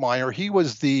Chris Hartmeyer.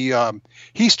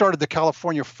 He started the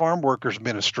California Farm Workers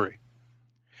Ministry,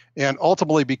 and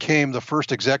ultimately became the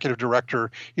first executive director.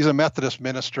 He's a Methodist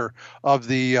minister of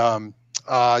the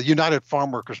United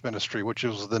Farm Workers Ministry, which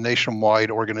is the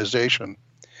nationwide organization.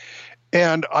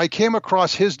 And I came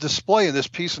across his display in this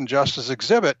Peace and Justice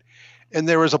exhibit, and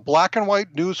there was a black and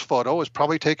white news photo. It was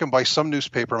probably taken by some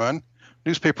newspaper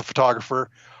photographer,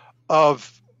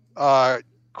 of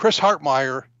Chris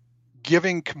Hartmeyer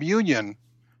giving communion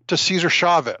to Cesar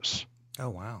Chavez. Oh,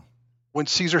 wow. When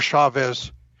Cesar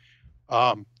Chavez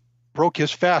broke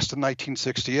his fast in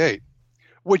 1968,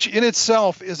 which in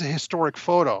itself is a historic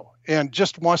photo and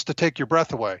just wants to take your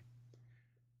breath away.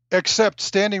 Except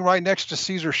standing right next to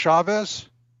Cesar Chavez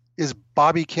is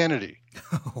Bobby Kennedy.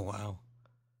 Oh, wow.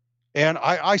 And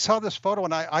I saw this photo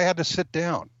and I had to sit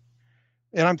down.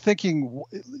 And I'm thinking,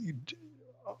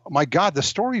 my God, the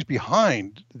stories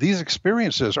behind these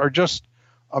experiences are just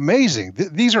amazing.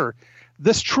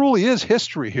 This truly is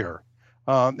history here.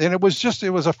 And it was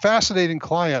a fascinating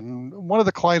client, and one of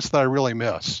the clients that I really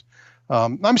miss.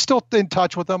 I'm still in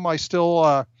touch with them. I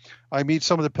meet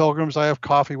some of the pilgrims. I have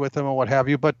coffee with them and what have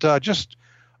you, but just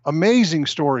amazing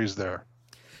stories there.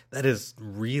 That is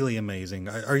really amazing.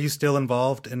 Are you still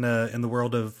involved in the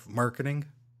world of marketing?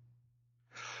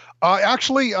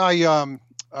 Actually,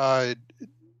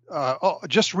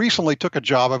 just recently took a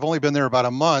job. I've only been there about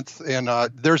a month, and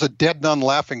there's a dead nun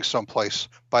laughing someplace,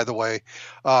 by the way.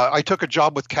 I took a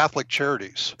job with Catholic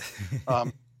Charities,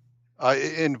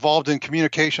 involved in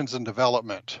communications and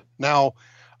development. Now,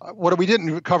 what we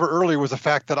didn't cover earlier was the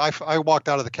fact that I walked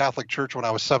out of the Catholic Church when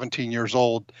I was 17 years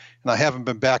old, and I haven't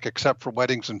been back except for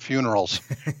weddings and funerals.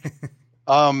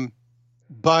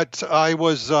 But I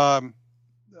was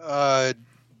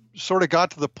sort of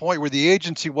got to the point where the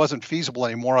agency wasn't feasible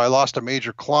anymore. I lost a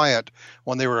major client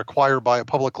when they were acquired by a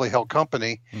publicly held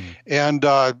company, and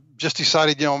just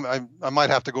decided, I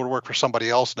might have to go to work for somebody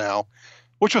else now,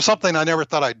 which was something I never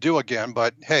thought I'd do again.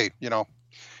 But hey,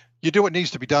 you do what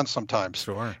needs to be done sometimes.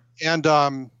 Sure. And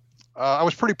I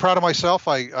was pretty proud of myself.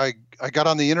 I got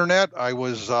on the internet. I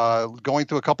was going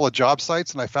through a couple of job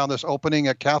sites, and I found this opening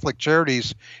at Catholic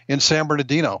Charities in San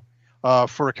Bernardino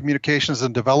for a communications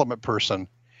and development person.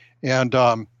 And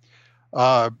the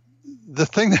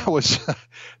thing that was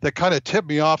that kind of tipped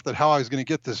me off that how I was going to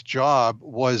get this job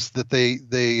was that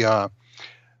the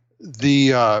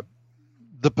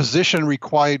position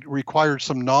required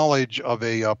some knowledge of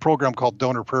a program called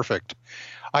Donor Perfect.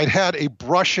 I'd had a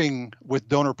brushing with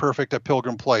Donor Perfect at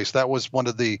Pilgrim Place. That was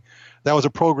a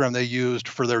program they used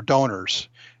for their donors.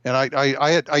 And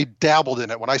I dabbled in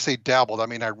it. When I say dabbled, I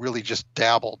mean I really just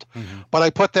dabbled. Mm-hmm. But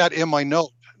I put that in my note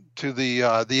to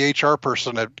the HR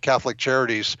person at Catholic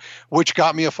Charities, which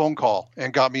got me a phone call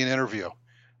and got me an interview,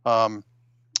 and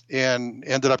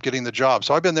ended up getting the job.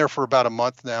 So I've been there for about a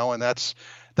month now, and that's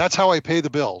how I pay the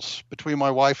bills. Between my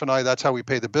wife and I, that's how we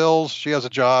pay the bills. She has a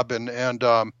job, and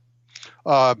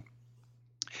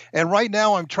right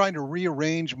now I'm trying to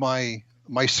rearrange my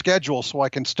schedule so I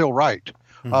can still write,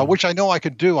 which I know I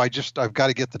could do. I've got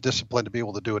to get the discipline to be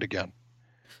able to do it again.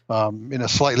 In a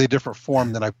slightly different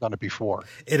form than I've done it before.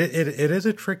 It is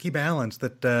a tricky balance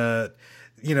that,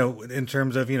 in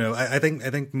terms of, I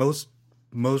think most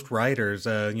writers,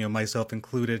 myself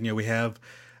included, we have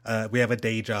a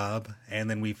day job, and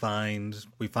then we find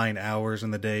hours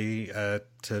in the day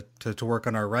to work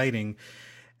on our writing.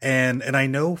 And I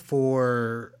know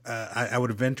I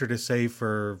would venture to say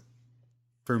for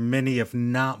many, if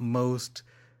not most,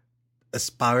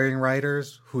 aspiring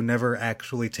writers who never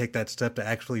actually take that step to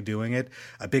actually doing it,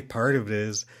 a big part of it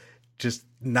is just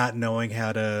not knowing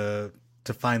how to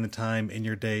find the time in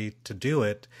your day to do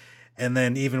it. And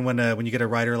then even when you get a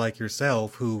writer like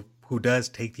yourself who does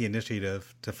take the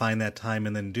initiative to find that time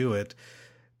and then do it,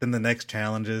 then the next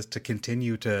challenge is to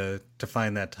continue to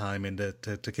find that time and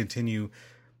to continue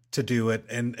to do it.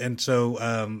 And so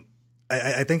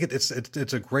I think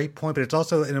it's a great point, but it's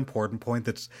also an important point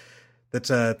that's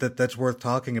worth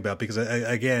talking about, because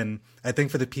I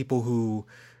think for the people who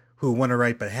want to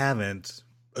write but haven't,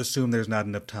 assume there's not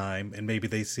enough time, and maybe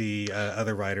they see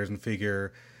other writers and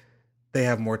figure they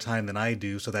have more time than I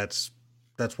do, so that's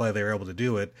why they're able to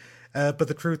do it. But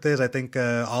the truth is, I think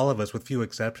all of us, with few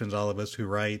exceptions, all of us who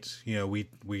write,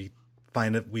 we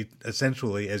find it, we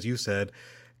essentially, as you said,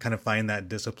 kind of find that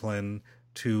discipline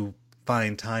to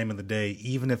find time in the day,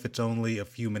 even if it's only a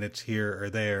few minutes here or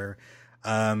there.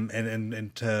 And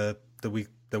that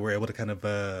we're able to kind of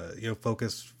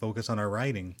focus on our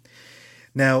writing.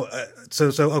 Now,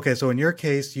 so in your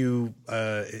case, you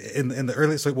in the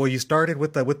early, you started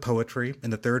with poetry in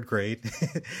the third grade,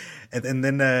 and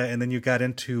then you got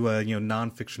into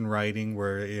nonfiction writing,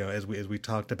 where as we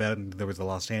talked about, and there was the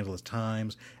Los Angeles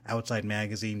Times, Outside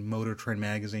Magazine, Motor Trend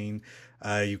Magazine.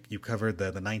 You covered the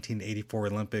 1984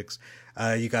 Olympics.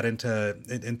 You got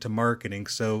into marketing.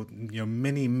 So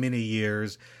many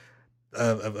years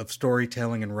of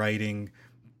storytelling and writing,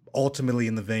 ultimately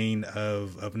in the vein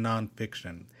of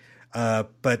nonfiction.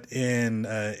 But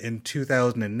in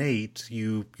 2008,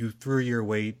 you threw your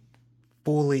weight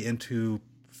fully into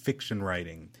fiction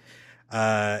writing.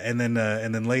 And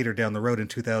then later down the road in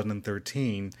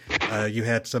 2013, you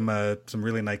had some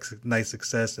really nice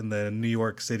success in the New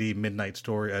York City Midnight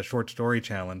Story short story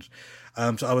challenge.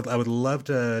 So I would love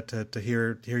to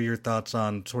hear your thoughts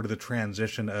on sort of the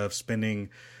transition of spending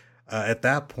at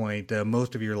that point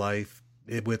most of your life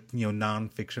with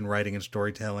nonfiction writing and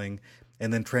storytelling,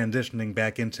 and then transitioning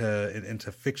back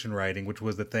into fiction writing, which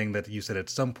was the thing that you said at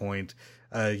some point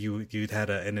you'd had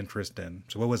an interest in.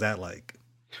 So what was that like?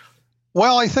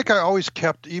 Well, I think I always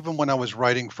kept, even when I was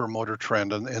writing for Motor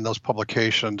Trend and those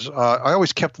publications, I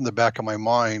always kept in the back of my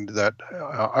mind that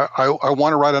I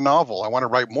want to write a novel. I want to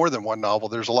write more than one novel.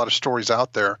 There's a lot of stories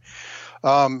out there.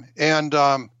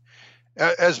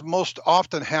 As most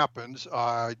often happens,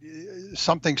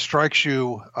 something strikes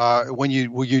you when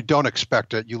you don't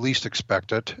expect it, you least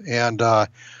expect it. And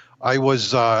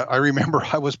I remember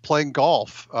I was playing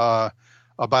golf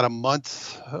about a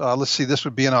month. Let's see, this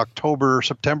would be in October,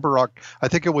 September. I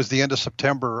think it was the end of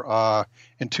September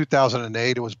in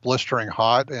 2008. It was blistering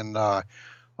hot, and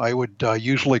I would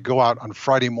usually go out on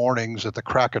Friday mornings at the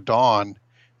crack of dawn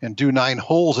and do 9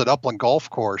 holes at Upland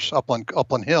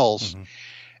Hills. Mm-hmm.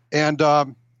 And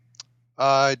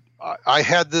I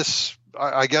had this,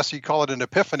 I guess you call it an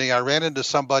epiphany. I ran into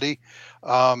somebody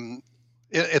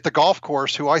at the golf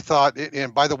course who I thought,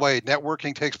 and by the way,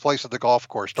 networking takes place at the golf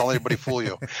course. Don't let anybody fool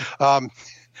you.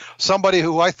 Somebody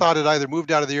who I thought had either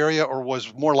moved out of the area or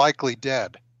was more likely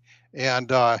dead. And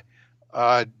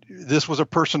this was a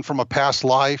person from a past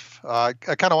life. I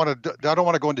kind of want to, I don't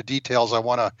want to go into details. I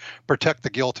want to protect the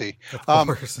guilty. Of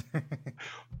course.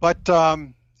 But,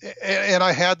 and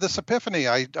I had this epiphany.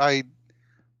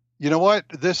 You know what?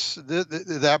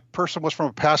 That person was from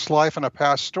a past life and a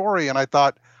past story. And I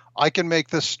thought, I can make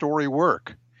this story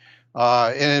work.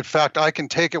 And in fact, I can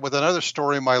take it with another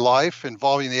story in my life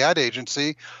involving the ad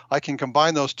agency. I can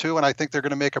combine those two, and I think they're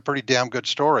going to make a pretty damn good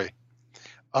story.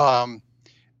 And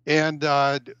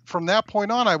from that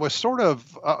point on, I was sort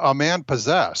of a man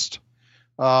possessed.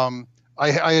 I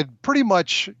had pretty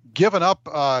much given up.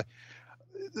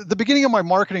 The beginning of my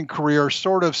marketing career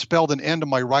sort of spelled an end to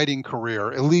my writing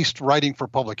career, at least writing for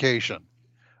publication.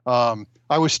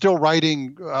 I was still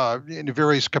writing in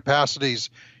various capacities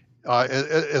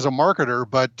as a marketer,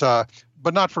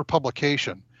 but not for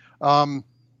publication. I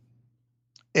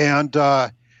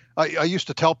used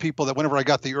to tell people that whenever I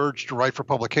got the urge to write for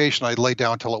publication, I'd lay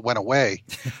down till it went away.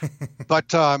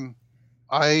 But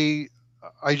I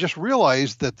just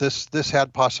realized that this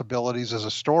had possibilities as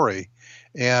a story.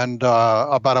 And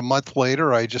about a month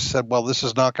later, I just said, well, this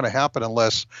is not going to happen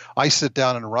unless I sit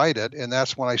down and write it. And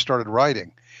that's when I started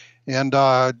writing. And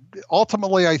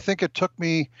ultimately, I think it took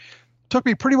me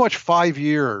pretty much 5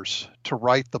 years to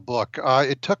write the book.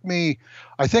 It took me,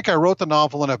 I think I wrote the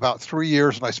novel in about 3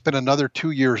 years, and I spent another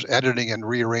 2 years editing and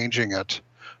rearranging it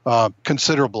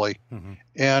considerably. Mm-hmm.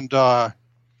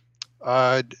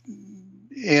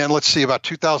 And let's see, about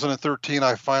 2013,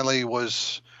 I finally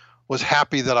was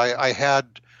happy that I had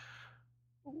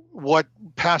what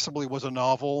passably was a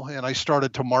novel, and I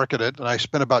started to market it. And I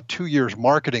spent about 2 years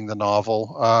marketing the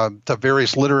novel to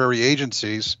various literary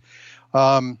agencies.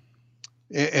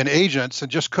 And agents, and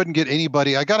just couldn't get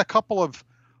anybody. I got a couple of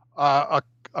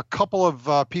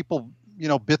people,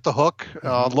 bit the hook,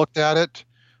 looked at it,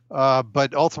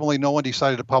 but ultimately no one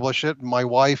decided to publish it. And my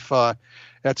wife,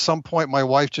 at some point, my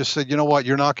wife just said, "You know what?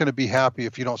 You're not going to be happy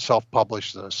if you don't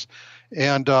self-publish this."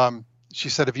 And she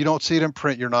said, "If you don't see it in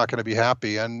print, you're not going to be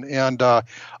happy." And I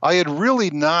had really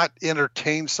not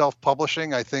entertained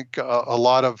self-publishing. I think a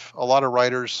lot of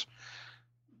writers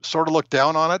sort of look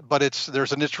down on it, but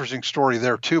there's an interesting story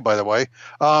there too, by the way.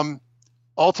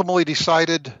 Ultimately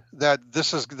decided that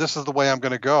this is the way I'm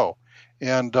going to go,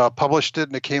 and published it,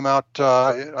 and it came out.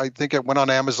 I think it went on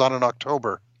Amazon in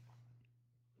October.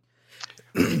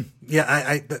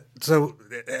 Yeah, so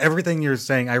everything you're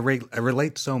saying, I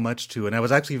relate so much to, and I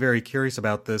was actually very curious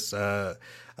about this,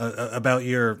 about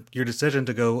your decision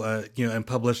to go, and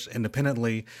publish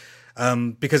independently.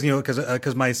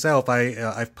 Because myself,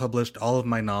 I've published all of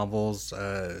my novels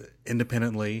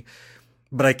independently,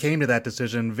 but I came to that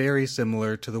decision very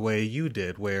similar to the way you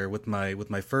did, where with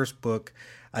my first book,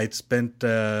 I'd spent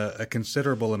a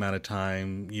considerable amount of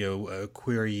time,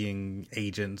 querying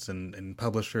agents and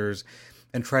publishers,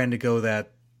 and trying to go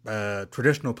that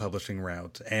traditional publishing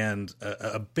route. And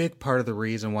a big part of the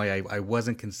reason why I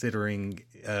wasn't considering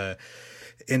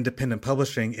independent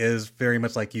publishing is very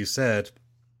much like you said.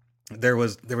 There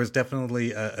was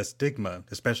definitely a stigma,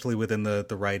 especially within the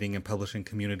writing and publishing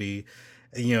community,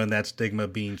 and that stigma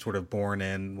being sort of born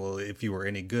in, well, if you were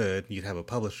any good, you'd have a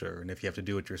publisher. And if you have to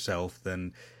do it yourself,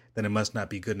 then it must not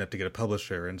be good enough to get a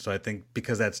publisher. And so I think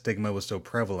because that stigma was so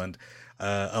prevalent,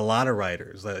 a lot of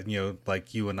writers,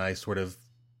 like you and I sort of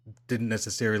didn't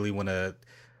necessarily want to,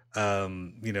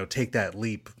 take that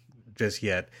leap just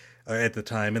yet at the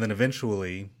time. And then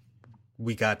eventually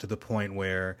we got to the point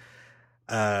where,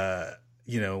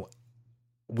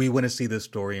 we want to see this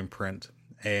story in print,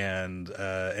 and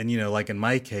like in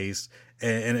my case,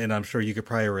 and I'm sure you could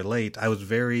probably relate, I was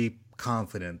very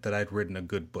confident that I'd written a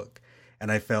good book,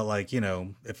 and I felt like,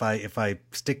 if I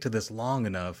stick to this long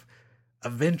enough,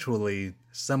 eventually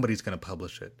somebody's going to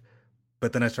publish it.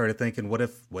 But then I started thinking, what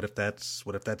if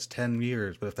that's 10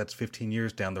 years, what if that's 15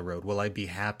 years down the road? Will I be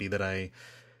happy that I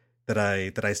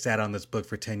sat on this book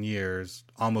for 10 years,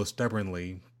 almost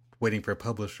stubbornly, waiting for a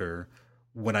publisher,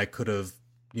 when I could have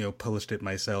published it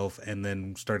myself and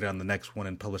then started on the next one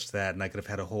and published that, and I could have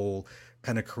had a whole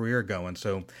kind of career going.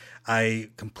 So I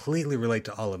completely relate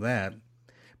to all of that.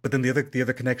 But then the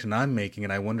other connection I'm making,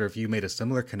 and I wonder if you made a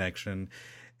similar connection,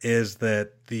 is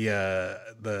that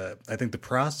the I think the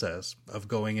process of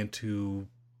going into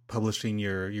publishing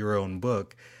your own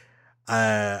book,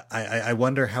 I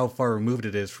wonder how far removed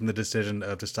it is from the decision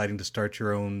of deciding to start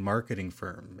your own marketing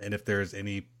firm, and if there's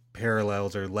any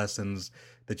parallels or lessons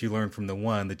that you learned from the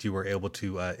one that you were able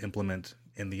to implement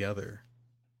in the other.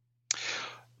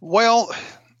 Well,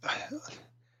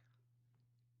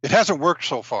 it hasn't worked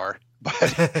so far,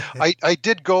 but I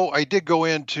did go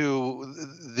into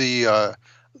the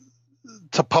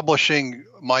to publishing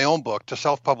my own book, to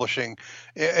self-publishing,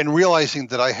 and realizing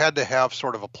that I had to have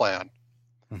sort of a plan.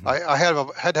 Mm-hmm. I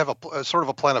had to have a sort of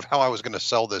a plan of how I was going to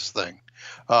sell this thing.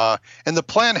 And the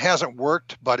plan hasn't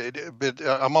worked, but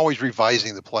I'm always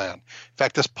revising the plan. In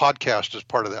fact, this podcast is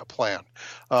part of that plan.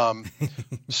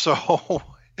 So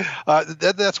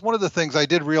that's one of the things I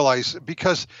did realize,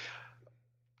 because,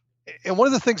 and one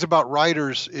of the things about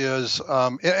writers is,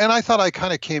 and I thought I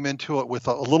kind of came into it with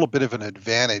a little bit of an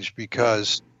advantage,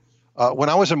 because when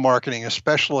I was in marketing,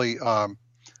 especially,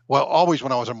 always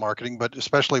when I was in marketing, but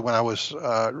especially when I was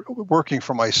working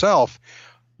for myself,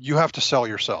 you have to sell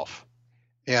yourself.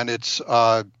 And it's,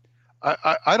 I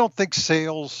don't think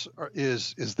sales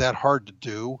is that hard to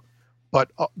do,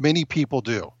 but many people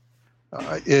do.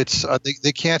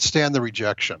 They can't stand the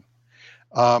rejection.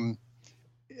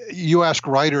 You ask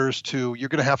writers you're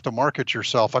going to have to market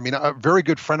yourself. I mean, a very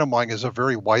good friend of mine is a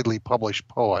very widely published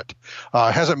poet.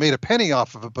 Hasn't made a penny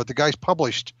off of it, but the guy's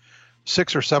published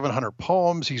 600 or 700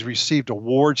 poems. He's received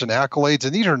awards and accolades,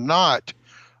 and these are not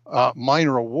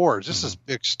minor awards. This is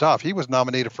big stuff. He was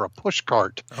nominated for a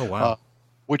Pushcart. Oh, wow.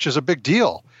 Which is a big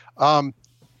deal. But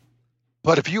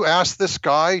if you ask this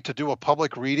guy to do a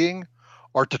public reading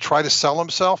or to try to sell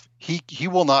himself, he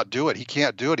will not do it. He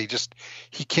can't do it.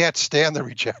 He can't stand the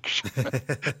rejection.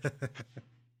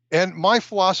 And my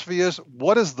philosophy is,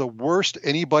 what is the worst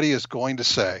anybody is going to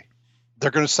say?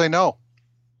 They're going to say no.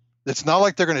 It's not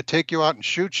like they're going to take you out and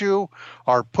shoot you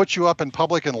or put you up in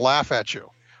public and laugh at you.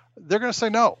 They're going to say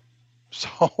no.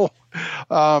 So,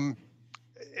 and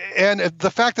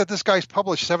the fact that this guy's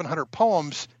published 700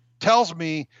 poems tells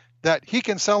me that he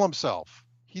can sell himself.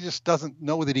 He just doesn't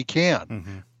know that he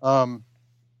can. Mm-hmm.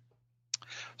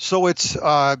 So it's,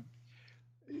 one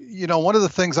of the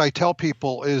things I tell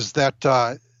people is that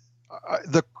the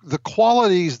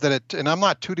qualities that it, and I'm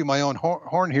not tooting my own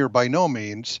horn here by no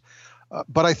means,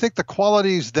 but I think the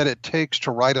qualities that it takes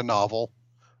to write a novel,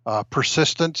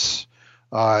 persistence,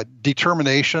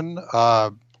 determination,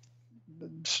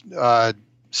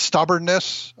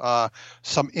 stubbornness,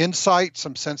 some insight,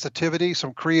 some sensitivity,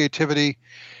 some creativity,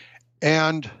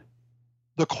 and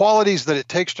the qualities that it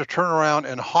takes to turn around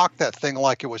and hawk that thing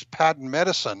like it was patent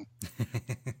medicine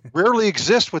rarely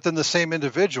exist within the same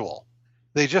individual.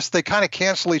 They kind of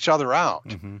cancel each other out.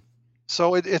 Mm-hmm.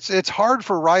 So it's hard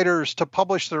for writers to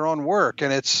publish their own work,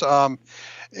 and it's and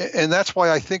that's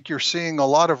why I think you're seeing a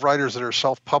lot of writers that are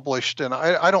self-published. And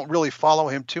I don't really follow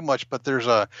him too much, but there's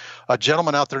a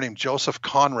gentleman out there named Joseph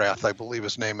Conrath, I believe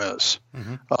his name is,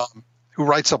 who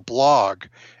writes a blog,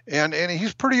 and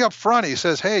he's pretty upfront. He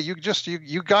says, "Hey, you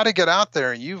got to get out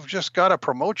there, and you've just got to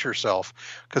promote yourself,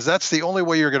 because that's the only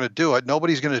way you're going to do it.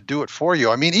 Nobody's going to do it for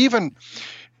you." I mean, even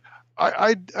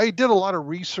I did a lot of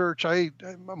research.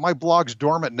 My blog's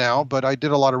dormant now, but I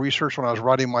did a lot of research when I was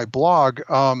writing my blog.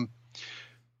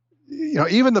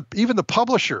 Even the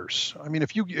publishers. I mean,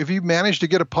 if you manage to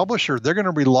get a publisher, they're going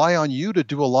to rely on you to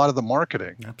do a lot of the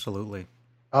marketing. Absolutely.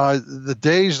 The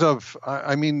days of,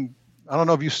 I mean, I don't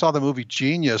know if you saw the movie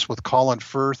Genius with Colin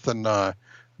Firth and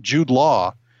Jude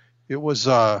Law. It was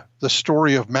the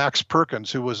story of Max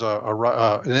Perkins, who was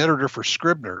an editor for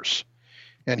Scribner's.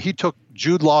 And he took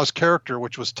Jude Law's character,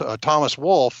 which was Thomas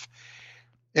Wolfe,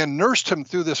 and nursed him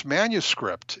through this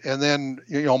manuscript, and then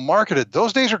marketed.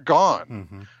 Those days are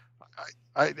gone.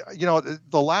 Mm-hmm.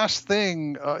 The last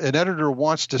thing an editor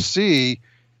wants to see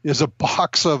is a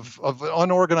box of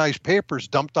unorganized papers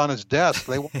dumped on his desk.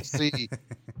 They want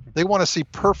to see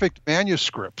perfect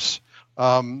manuscripts.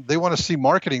 They want to see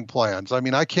marketing plans. I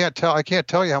mean, I can't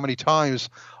tell you how many times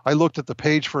I looked at the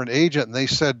page for an agent and they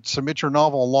said, "Submit your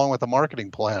novel along with a marketing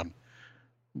plan."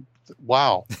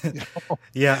 Wow.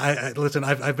 Yeah. Listen,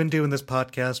 I've been doing this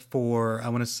podcast for, I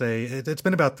want to say it's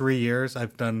been about 3 years.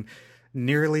 I've done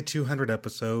nearly 200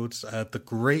 episodes. The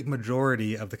great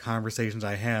majority of the conversations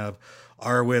I have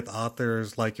are with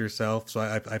authors like yourself. So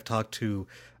I've talked to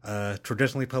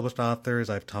traditionally published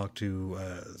authors. I've talked to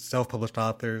self-published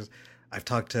authors. I've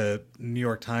talked to New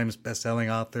York Times best-selling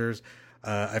authors.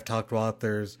 I've talked to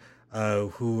authors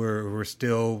who are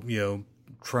still,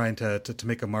 trying to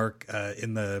make a mark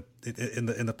in the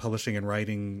publishing and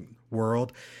writing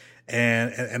world,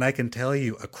 and I can tell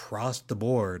you across the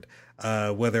board,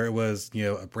 whether it was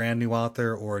a brand new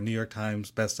author or a New York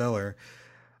Times bestseller,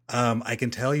 I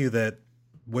can tell you that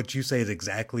what you say is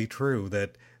exactly true.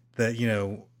 That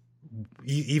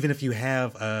even if you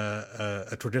have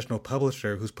a traditional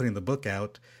publisher who's putting the book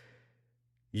out,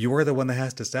 you're the one that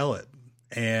has to sell it.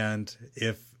 And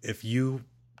if you're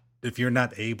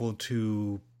not able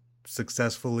to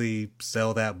successfully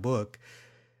sell that book,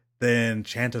 then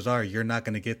chances are you're not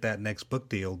going to get that next book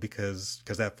deal because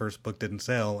that first book didn't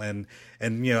sell. And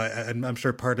I'm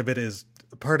sure part of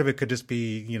it could just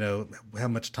be how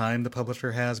much time the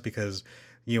publisher has, because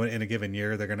in a given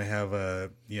year they're going to have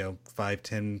 5,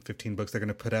 10, 15 books they're going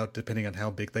to put out depending on how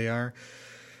big they are.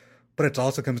 But it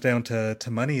also comes down to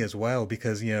money as well,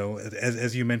 because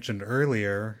as you mentioned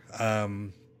earlier,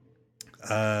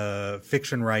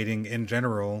 fiction writing in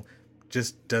general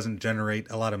just doesn't generate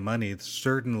a lot of money.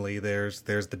 Certainly there's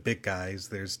the big guys,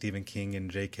 there's Stephen King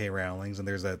and J.K. Rowling's, and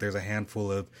there's a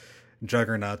handful of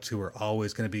juggernauts who are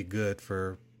always going to be good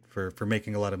for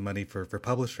making a lot of money for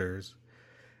publishers.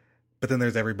 But then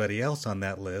there's everybody else on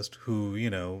that list who,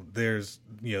 there's,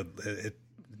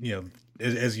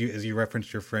 as you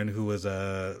referenced your friend who was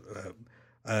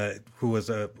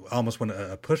almost won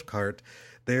a push cart.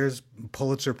 There's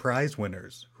Pulitzer Prize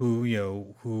winners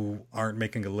who aren't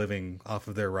making a living off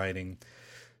of their writing.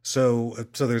 So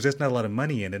there's just not a lot of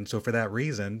money in it. And so for that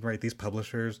reason, right, these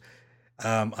publishers,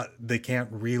 they can't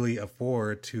really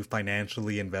afford to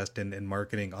financially invest in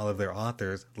marketing all of their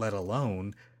authors, let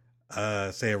alone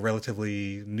say a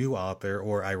relatively new author,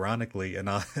 or ironically an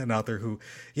author who,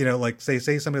 like say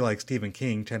somebody like Stephen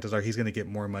King. Chances are he's going to get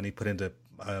more money put into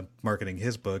marketing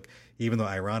his book, even though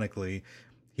ironically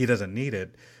he doesn't need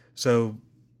it. So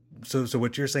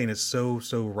what you're saying is so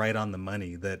right on the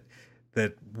money, that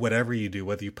whatever you do,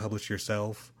 whether you publish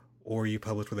yourself or you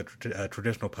publish with a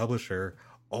traditional publisher,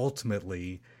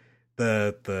 ultimately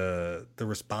the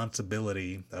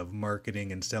responsibility of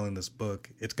marketing and selling this book,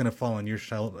 it's going to fall on your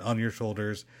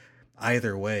shoulders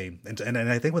either way. And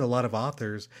I think with a lot of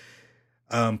authors,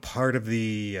 part of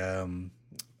the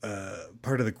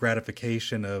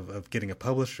gratification of getting a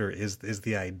publisher is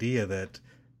the idea that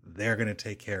they're going to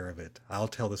take care of it. I'll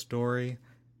tell the story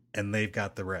and they've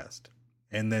got the rest.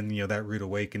 And then, that rude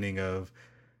awakening of,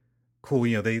 cool,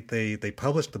 they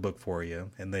published the book for you,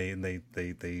 and they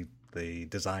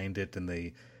designed it, and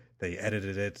they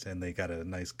edited it, and they got a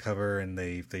nice cover, and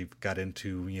they've got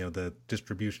into the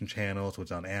distribution channels. So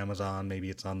it's on Amazon, maybe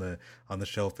it's on the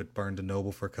shelf at Barnes and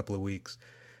Noble for a couple of weeks.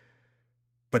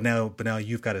 But now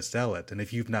you've got to sell it, and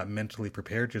if you've not mentally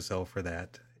prepared yourself for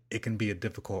that, it can be a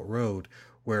difficult road.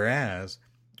 Whereas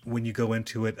when you go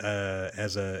into it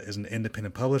as an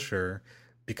independent publisher,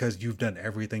 because you've done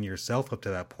everything yourself up to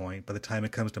that point, by the time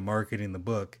it comes to marketing the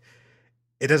book,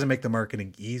 it doesn't make the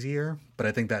marketing easier, but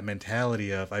I think that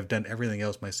mentality of I've done everything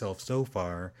else myself so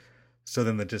far, so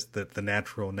then the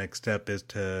natural next step is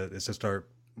to start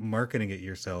marketing it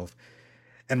yourself.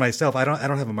 And myself, I don't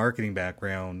have a marketing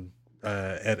background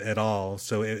at all,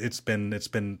 so I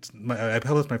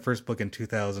published my first book in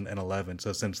 2011.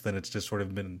 So since then, it's just sort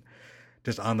of been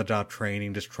just on the job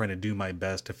training, just trying to do my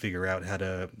best to figure out how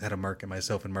to market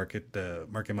myself and market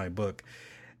my book.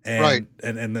 And, right.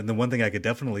 And then the one thing I could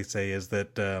definitely say is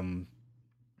that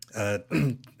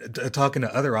talking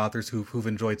to other authors who've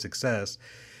enjoyed success,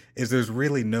 is there's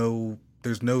no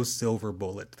silver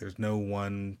bullet. There's no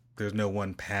one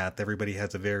path. Everybody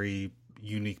has a very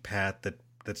unique path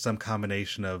that's some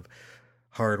combination of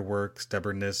hard work,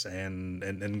 stubbornness,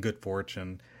 and good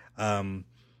fortune.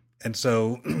 And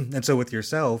so with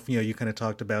yourself, you kind of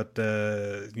talked about,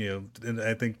 and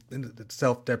I think it's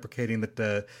self-deprecating that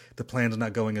the plan's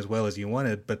not going as well as you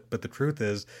wanted. But the truth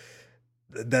is,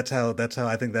 that's how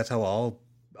I think that's how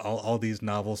all these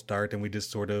novels start, and we just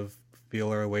sort of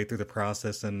feel our way through the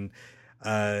process. And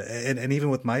even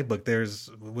with my book,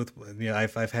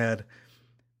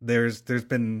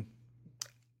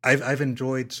 I've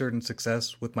enjoyed certain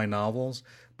success with my novels,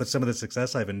 but some of the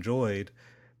success I've enjoyed,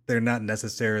 they're not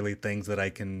necessarily things that I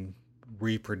can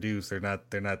reproduce. They're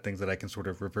not things that I can sort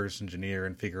of reverse engineer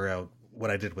and figure out what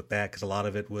I did with that, because a lot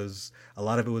of it was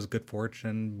good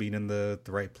fortune, being in the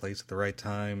right place at the right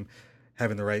time,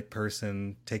 having the right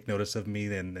person take notice of me,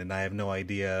 and I have no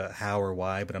idea how or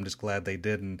why, but I'm just glad they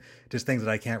did, and just things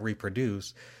that I can't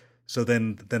reproduce. So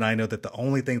then I know that the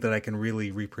only thing that I can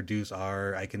really reproduce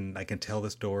are I can tell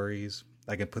the stories,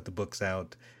 I can put the books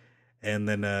out, and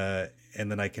then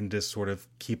I can just sort of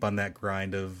keep on that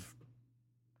grind of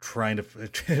trying to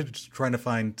trying to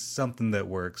find something that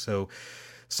works.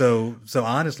 So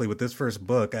honestly, with this first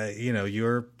book,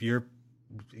 you're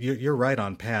right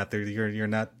on path. You're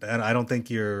not. I don't think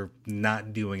you're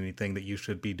not doing anything that you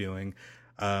should be doing.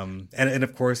 And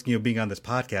of course, being on this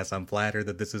podcast, I'm flattered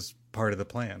that this is part of the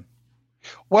plan.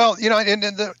 Well,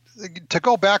 to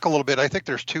go back a little bit, I think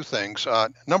there's two things.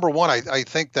 Number one, I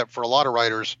think that for a lot of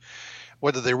writers,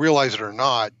 whether they realize it or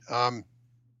not,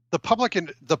 the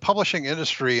publishing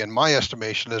industry, in my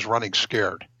estimation, is running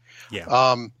scared.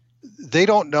 Yeah. They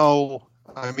don't know.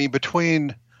 I mean,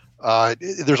 between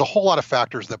there's a whole lot of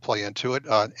factors that play into it.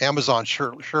 Amazon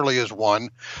surely is one.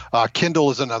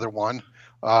 Kindle is another one.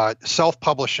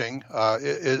 Self-publishing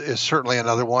is certainly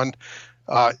another one.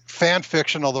 Fan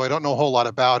fiction, although I don't know a whole lot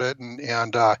about it,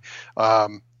 and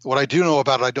what I do know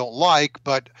about it, I don't like.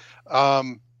 But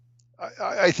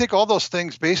I think all those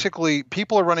things, basically,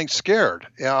 people are running scared.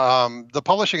 The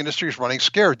publishing industry is running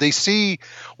scared. They see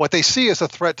what they see as a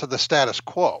threat to the status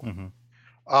quo. Mm-hmm.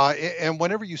 And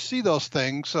whenever you see those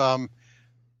things, the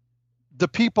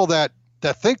people that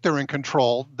think they're in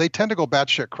control, they tend to go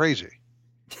batshit crazy.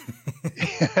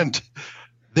 And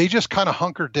they just kind of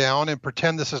hunker down and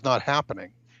pretend this is not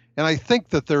happening. And I think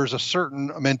that there's a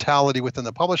certain mentality within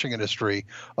the publishing industry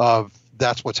of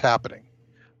that's what's happening.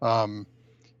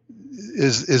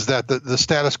 Is that the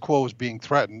status quo is being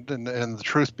threatened, and the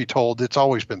truth be told, it's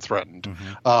always been threatened.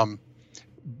 Mm-hmm.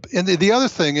 And the other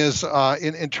thing is,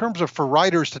 in terms of for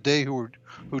writers today who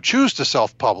choose to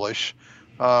self-publish,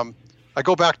 I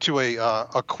go back to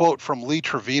a quote from Lee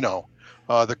Trevino,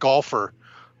 the golfer,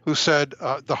 who said,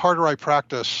 "The harder I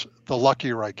practice, the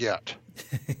luckier I get."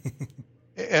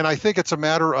 And I think it's a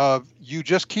matter of you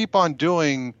just keep on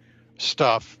doing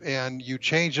stuff and you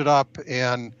change it up,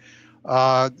 and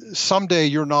someday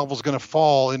your novel's going to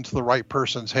fall into the right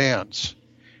person's hands,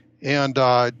 and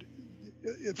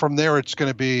from there it's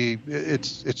going to be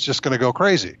it's just going to go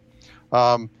crazy.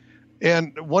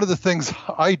 And one of the things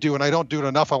I do, and I don't do it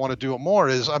enough, I want to do it more,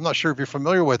 is, I'm not sure if you're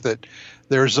familiar with it,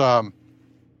 there's a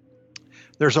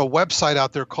website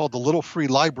out there called the Little Free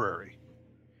Library.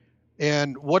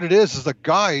 And what it is a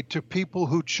guide to people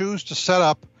who choose to set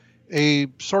up a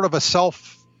sort of a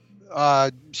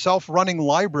self-running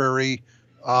library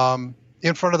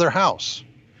in front of their house.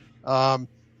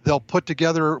 They'll put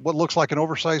together what looks like an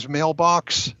oversized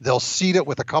mailbox. They'll seat it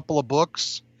with a couple of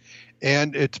books.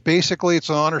 And it's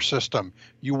an honor system.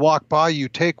 You walk by, you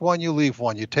take one, you leave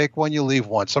one. You take one, you leave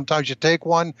one. Sometimes you take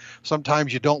one.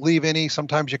 Sometimes you don't leave any.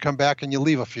 Sometimes you come back and you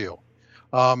leave a few.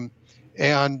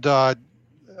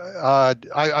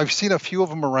 I've seen a few of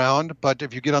them around, but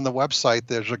if you get on the website,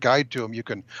 there's a guide to them. You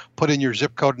can put in your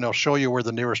zip code and they'll show you where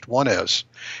the nearest one is.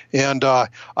 And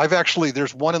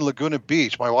there's one in Laguna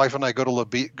Beach. My wife and I go to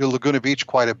Laguna Beach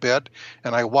quite a bit,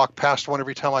 and I walk past one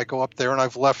every time I go up there. And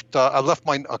I've left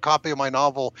a copy of my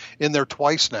novel in there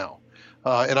twice now.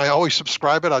 And I always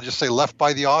subscribe it. I'll just say, left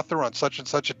by the author on such and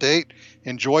such a date.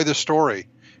 Enjoy the story,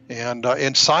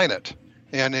 and sign it.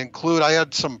 And I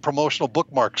had some promotional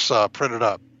bookmarks printed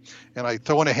up. And I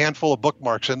throw in a handful of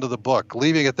bookmarks into the book,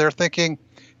 leaving it there thinking,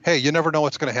 hey, you never know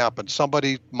what's going to happen.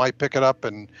 Somebody might pick it up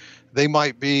and they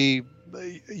might be,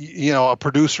 a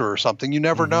producer or something. You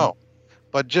never know.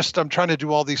 But I'm trying to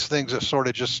do all these things that sort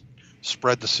of just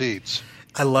spread the seeds.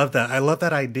 I love that. I love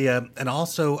that idea. And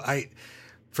also,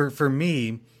 for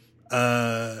me,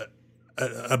 a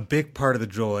big part of the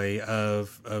joy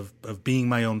of being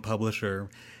my own publisher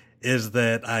is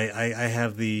that I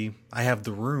have the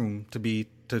room to be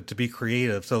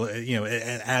creative. So,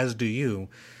 as do you.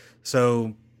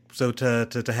 So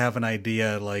to have an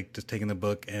idea, like just taking the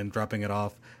book and dropping it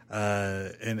off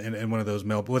in one of those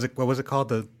what was it called?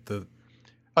 The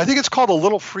I think it's called a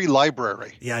Little Free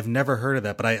Library. Yeah, I've never heard of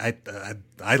that, but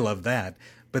I love that.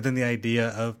 But then the idea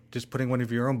of just putting one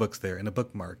of your own books there in a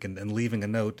bookmark and leaving a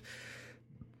note,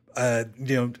 or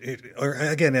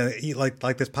again,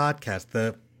 like this podcast,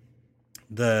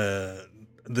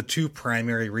 the two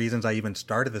primary reasons I even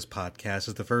started this podcast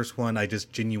is, the first one, I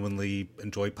just genuinely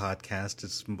enjoy podcasts.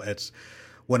 It's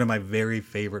one of my very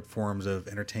favorite forms of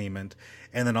entertainment.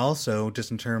 And then also,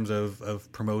 just in terms of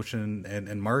promotion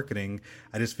and marketing,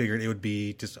 I just figured it would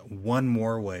be just one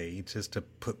more way just to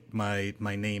put my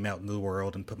name out into the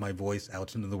world and put my voice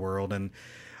out into the world. And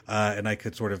I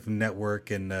could sort of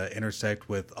network and intersect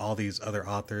with all these other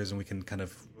authors, and we can kind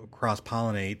of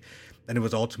cross-pollinate. And it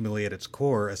was ultimately, at its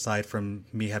core, aside from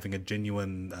me having a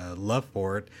genuine love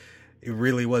for it, it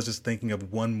really was just thinking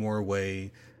of one more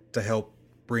way to help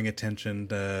bring attention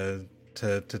to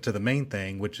the main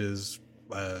thing, which is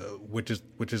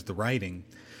the writing.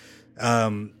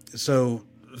 So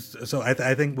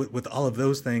I think with all of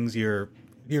those things, you're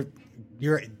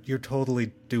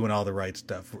totally doing all the right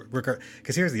stuff.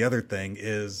 Because here's the other thing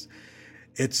is,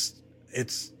 it's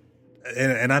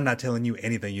and I'm not telling you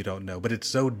anything you don't know, but it's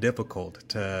so difficult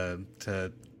to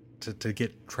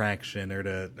get traction or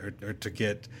to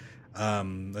get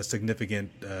a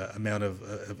significant amount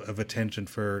of attention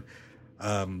for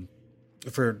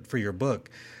your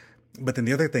book. But then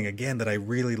the other thing again that I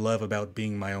really love about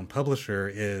being my own publisher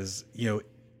is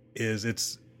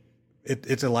it's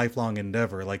a lifelong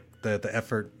endeavor. Like the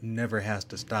effort never has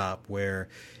to stop. Where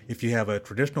if you have a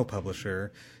traditional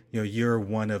publisher, you're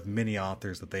one of many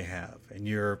authors that they have, and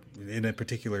you're in a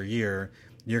particular year,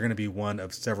 you're going to be one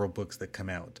of several books that come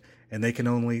out, and they can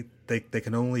only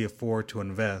afford to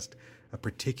invest a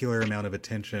particular amount of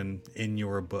attention in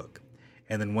your book.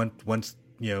 And then once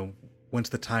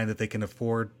the time that they can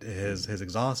afford has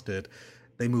exhausted,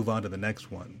 they move on to the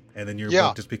next one, and then your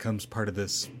book just becomes part of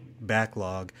this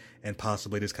backlog and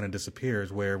possibly just kind of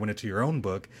disappears. Where when it's your own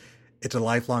book, it's a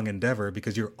lifelong endeavor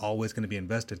because you're always going to be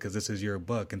invested because this is your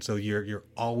book, and so you're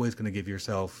always going to give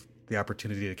yourself the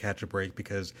opportunity to catch a break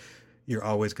because you're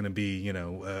always going to be in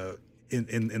the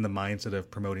mindset of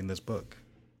promoting this book.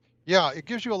 Yeah, it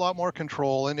gives you a lot more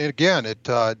control, and again,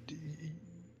 I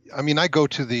go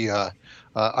to the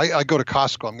I go to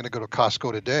Costco. I'm going to go to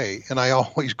Costco today, and I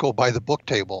always go by the book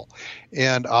table,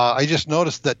 and I just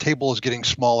noticed that table is getting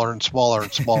smaller and smaller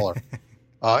and smaller.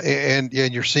 And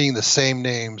you're seeing the same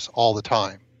names all the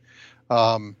time,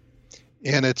 and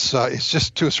it's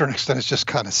just, to a certain extent, it's just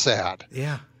kind of sad.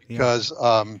 Yeah. Because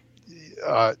like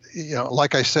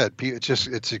I said,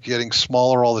 it's getting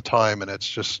smaller all the time, and it's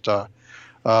just the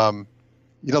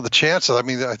chances. I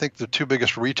mean, I think the two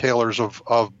biggest retailers of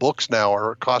books now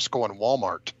are Costco and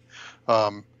Walmart,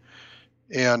 not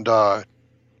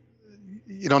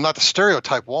the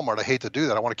stereotype Walmart. I hate to do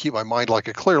that. I want to keep my mind like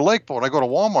a clear lake, but when I go to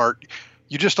Walmart,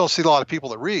 you just don't see a lot of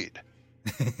people that read.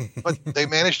 But they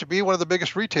manage to be one of the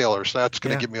biggest retailers. That's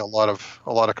going to give me a lot of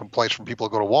complaints from people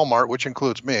who go to Walmart, which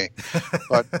includes me.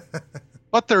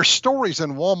 But there's stories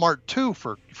in Walmart too,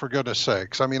 for goodness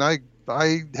sakes. I mean, I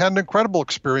had an incredible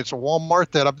experience at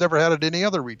Walmart that I've never had at any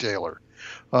other retailer,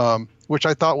 which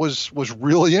I thought was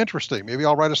really interesting. Maybe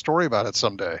I'll write a story about it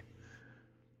someday.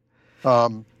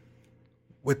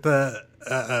 With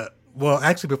the well,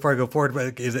 actually, before I go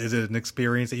forward, is it an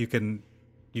experience that you can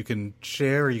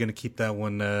share, or are you going to keep that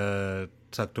one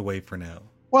tucked away for now?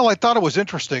 Well, I thought it was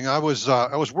interesting. I was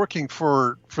working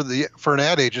for an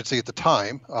ad agency at the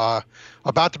time,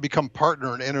 about to become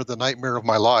partner and enter the nightmare of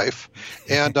my life,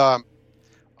 and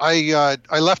I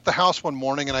left the house one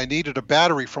morning and I needed a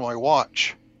battery for my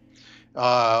watch.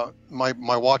 My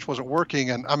watch wasn't working,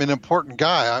 and I'm an important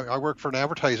guy. I work for an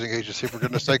advertising agency, for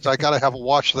goodness sakes. I got to have a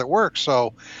watch that works.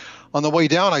 So on the way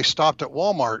down, I stopped at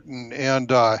Walmart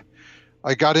and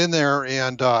I got in there,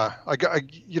 and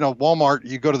Walmart,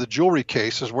 you go to the jewelry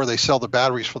cases where they sell the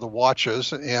batteries for the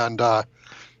watches, and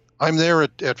I'm there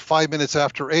at 5 minutes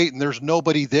after 8, and there's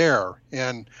nobody there,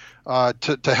 and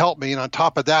to help me. And on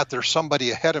top of that, there's somebody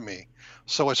ahead of me.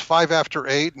 So it's 5 after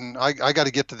 8, and I got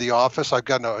to get to the office. I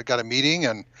got a meeting,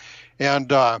 and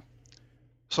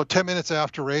so 10 minutes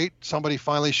after 8, somebody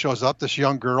finally shows up. This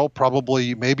young girl,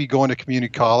 maybe going to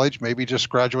community college, maybe just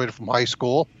graduated from high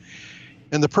school.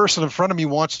 And the person in front of me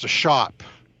wants to shop.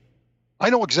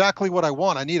 I know exactly what I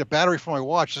want. I need a battery for my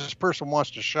watch. This person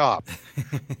wants to shop.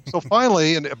 So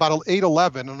finally, in about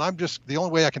 8:11, and the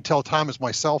only way I can tell time is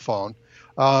my cell phone.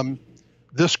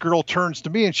 This girl turns to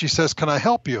me and she says, "Can I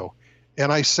help you?"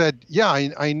 And I said, "Yeah,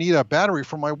 I need a battery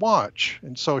for my watch."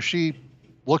 And so she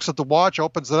looks at the watch,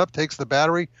 opens it up, takes the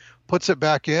battery, puts it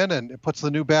back in, and puts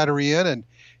the new battery in,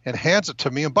 and hands it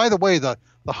to me. And by the way, the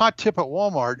hot tip at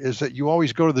Walmart is that you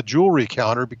always go to the jewelry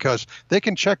counter because they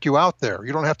can check you out there.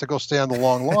 You don't have to go stand in the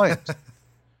long lines.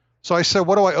 So I said,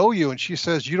 "What do I owe you?" And she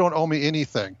says, "You don't owe me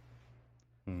anything."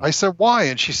 I said, "Why?"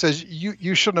 And she says,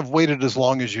 you shouldn't have waited as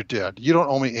long as you did. You don't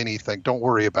owe me anything. Don't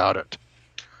worry about it."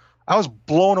 I was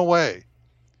blown away.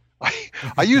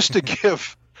 I used to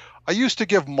give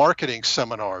marketing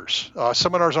seminars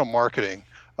on marketing.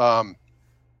 And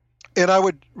I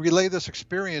would relay this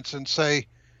experience and say,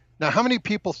 now, how many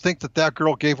people think that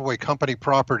girl gave away company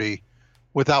property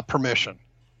without permission?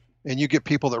 And you get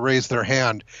people that raise their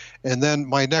hand. And then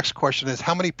my next question is,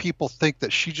 how many people think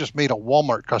that she just made a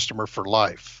Walmart customer for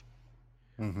life?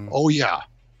 Mm-hmm. Oh, yeah.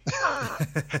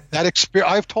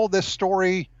 I've told this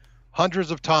story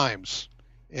hundreds of times,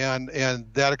 and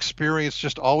that experience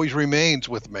just always remains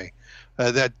with me.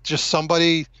 That just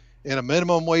somebody in a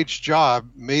minimum wage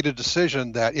job made a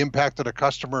decision that impacted a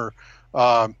customer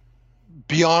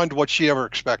beyond what she ever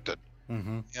expected.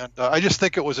 Mm-hmm. And I just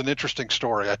think it was an interesting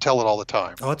story. I tell it all the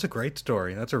time. Oh, it's a great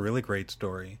story. That's a really great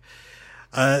story.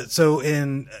 So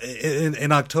in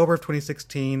October of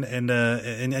 2016,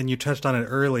 and you touched on it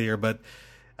earlier, but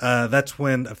that's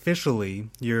when officially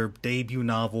your debut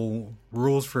novel,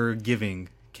 Rules for Giving,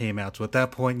 came out. So at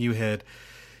that point, you'd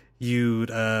made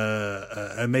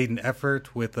an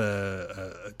effort with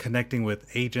connecting with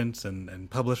agents and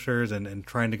publishers and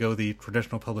trying to go the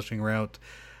traditional publishing route.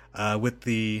 With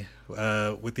the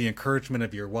encouragement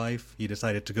of your wife, you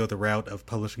decided to go the route of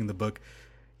publishing the book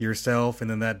yourself, and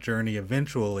then that journey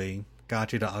eventually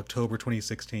got you to October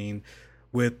 2016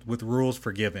 with Rules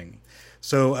for Giving.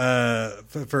 So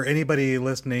for anybody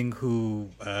listening who's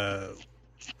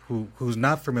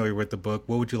not familiar with the book,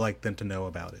 what would you like them to know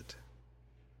about it?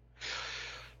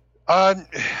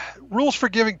 Rules for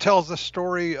Giving tells the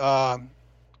story of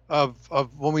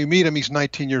when we meet him. He's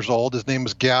 19 years old. His name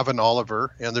is Gavin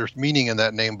Oliver, and there's meaning in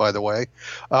that name, by the way.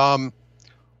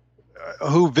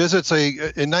 Who visits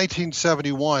in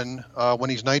 1971, when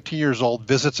he's 19 years old,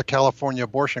 visits a California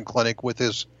abortion clinic with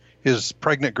his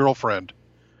pregnant girlfriend.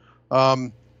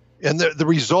 And the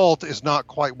result is not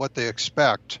quite what they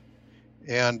expect.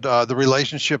 And the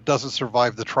relationship doesn't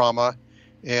survive the trauma,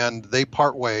 and they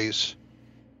part ways.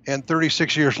 And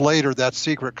 36 years later, that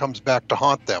secret comes back to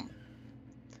haunt them,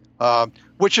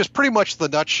 which is pretty much the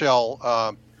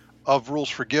nutshell of Rules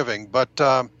for Giving. But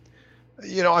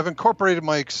I've incorporated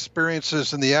my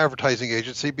experiences in the advertising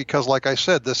agency because, like I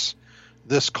said, this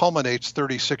culminates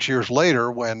 36 years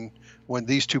later when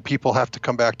these two people have to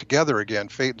come back together again.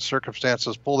 Fate and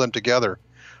circumstances pull them together.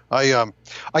 I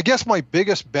guess my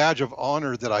biggest badge of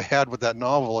honor that I had with that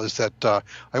novel is that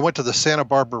I went to the Santa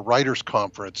Barbara Writers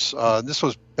Conference. This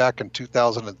was back in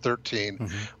 2013,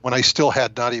 when I still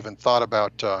had not even thought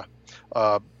about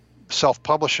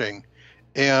self-publishing.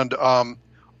 And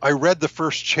I read the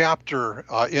first chapter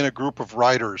in a group of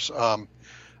writers, in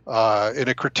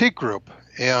a critique group.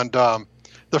 And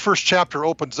the first chapter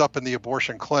opens up in the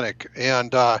abortion clinic.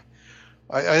 And I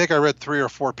think I read 3 or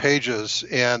 4 pages,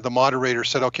 and the moderator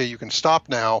said, "Okay, you can stop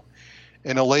now."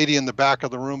 And a lady in the back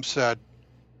of the room said,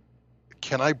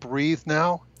 "Can I breathe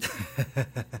now?"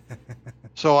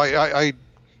 So I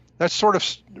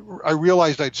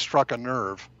realized I'd struck a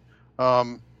nerve.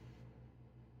 One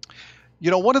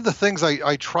of the things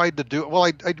I tried to do, well,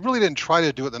 I really didn't try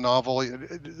to do it in the novel.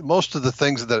 Most of the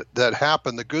things that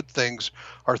happen, the good things,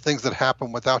 are things that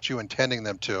happen without you intending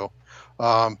them to.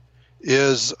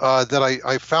 That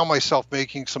I found myself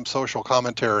making some social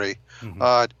commentary,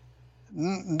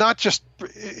 not just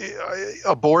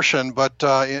abortion, but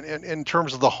in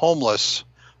terms of the homeless,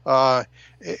 and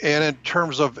in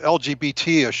terms of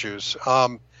LGBT issues.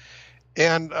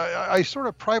 And I sort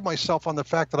of pride myself on the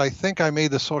fact that I think I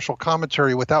made the social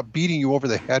commentary without beating you over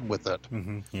the head with it.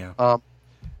 Yeah.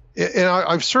 And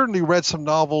I've certainly read some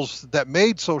novels that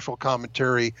made social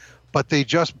commentary, but they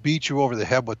just beat you over the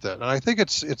head with it. And I think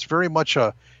it's very much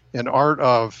an art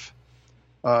of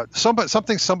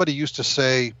something somebody used to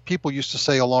say, people used to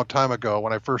say a long time ago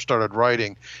when I first started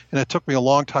writing, and it took me a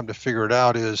long time to figure it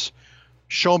out, is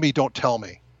show me, don't tell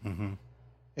me.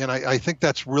 And I think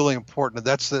that's really important.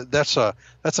 That's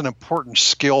an important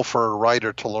skill for a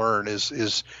writer to learn,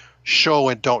 is show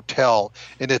and don't tell.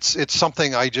 And it's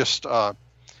something I just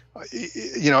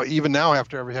even now,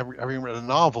 after having read a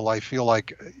novel, I feel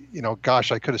like,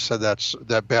 gosh, I could have said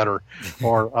that better,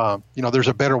 or there's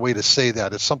a better way to say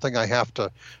that. It's something I have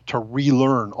to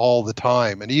relearn all the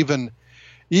time. And even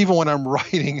when I'm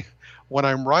writing,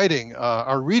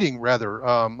 I'm reading rather.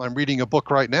 I'm reading a book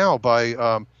right now by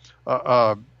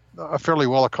a fairly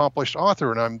well accomplished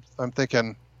author, and I'm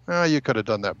thinking, you could have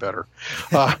done that better.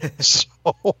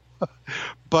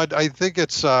 But I think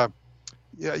it's.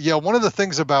 Yeah. One of the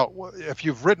things about, if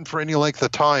you've written for any length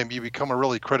of time, you become a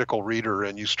really critical reader,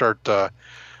 and you start.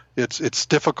 It's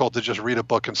difficult to just read a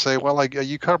book and say, "Well,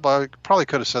 you probably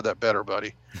could have said that better,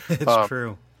 buddy." It's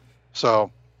true. So,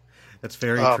 that's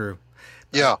very true.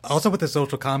 Yeah. Also, with the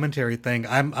social commentary thing,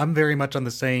 I'm very much on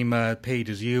the same page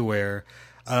as you, where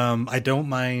I don't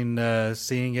mind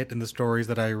seeing it in the stories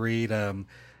that I read.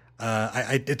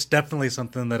 It's definitely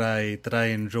something that I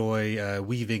enjoy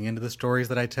weaving into the stories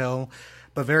that I tell.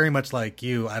 But very much like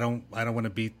you, I don't want to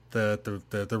beat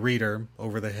the reader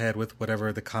over the head with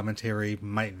whatever the commentary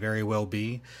might very well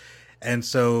be. And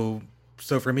so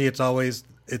for me,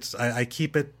 I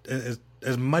keep it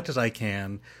as much as I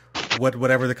can.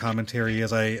 Whatever the commentary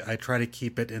is, I try to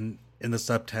keep it in the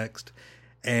subtext,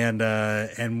 and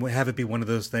have it be one of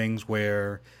those things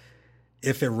where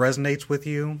if it resonates with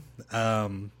you,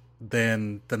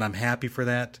 then I'm happy for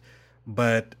that.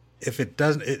 But if it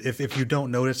doesn't, if you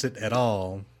don't notice it at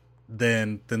all,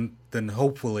 then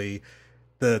hopefully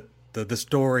the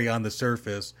story on the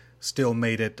surface still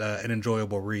made it an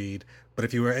enjoyable read. But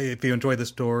if you enjoy the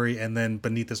story and then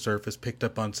beneath the surface picked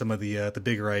up on some of the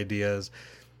bigger ideas,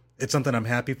 it's something I'm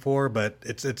happy for. But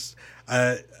it's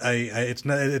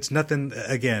nothing.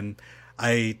 Again,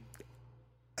 I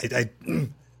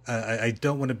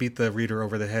don't want to beat the reader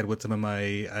over the head with some of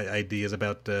my ideas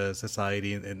about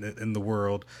society and the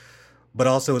world. But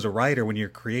also as a writer, when you're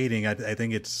creating, I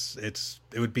think it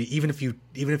would be even if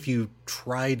you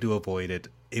tried to avoid it,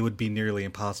 it would be nearly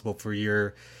impossible for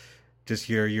your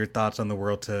thoughts on the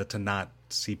world to not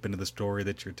seep into the story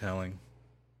that you're telling.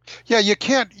 Yeah, you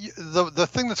can't. The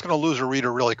thing that's going to lose a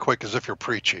reader really quick is if you're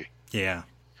preachy. Yeah.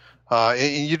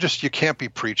 And you can't be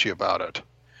preachy about it.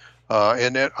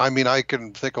 I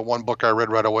can think of one book I read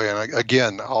right away, and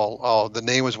the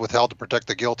name was Withheld to Protect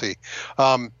the Guilty.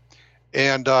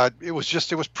 It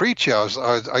was preachy.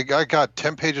 I got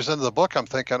 10 pages into the book. I'm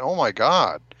thinking, oh my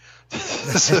God,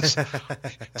 this is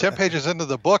 10 pages into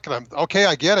the book, and I'm okay.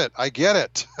 I get it.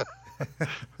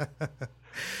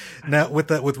 Now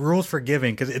with Rules for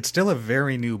Giving, because it's still a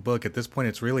very new book at this point.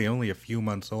 It's really only a few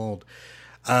months old.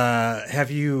 Have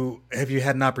you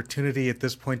had an opportunity at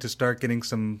this point to start getting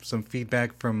some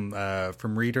feedback from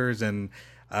readers, and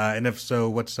if so,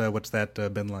 what's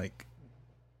that been like?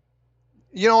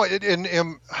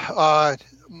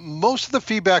 Most of the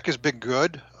feedback has been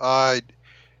good. A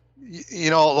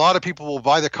lot of people will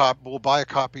buy a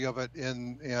copy of it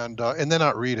and then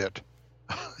not read it.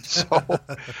 So,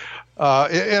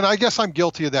 and I guess I'm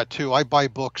guilty of that too. I buy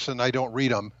books and I don't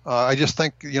read them. I just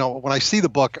think, when I see the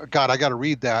book, God, I got to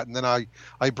read that. And then I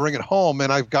bring it home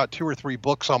and I've got 2 or 3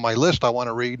 books on my list I want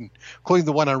to read, including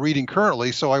the one I'm reading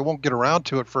currently. So I won't get around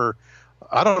to it for,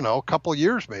 I don't know, a couple of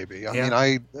years maybe.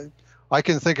 I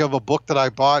can think of a book that I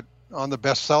bought on the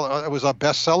bestseller. It was a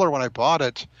bestseller when I bought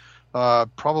it,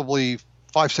 probably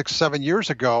 5, 6, 7 years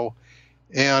ago.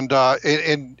 And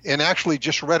actually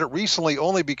just read it recently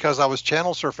only because I was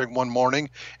channel surfing one morning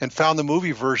and found the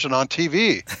movie version on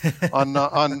TV on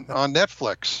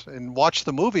Netflix and watched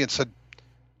the movie and said,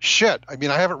 shit, I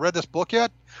haven't read this book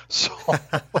yet. So,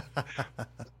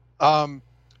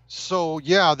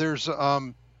 yeah, there's,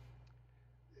 and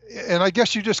I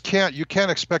guess you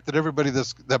can't expect that everybody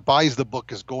that buys the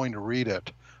book is going to read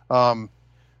it. One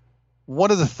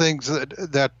of the things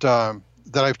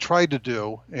that I've tried to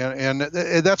do, and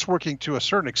that's working to a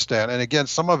certain extent, and again,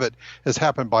 some of it has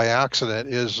happened by accident,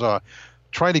 is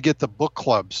trying to get the book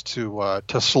clubs to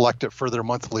select it for their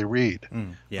monthly read.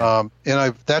 And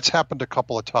that's happened a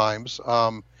couple of times,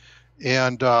 and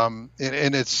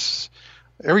it's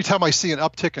every time I see an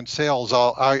uptick in sales,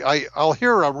 I'll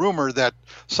hear a rumor that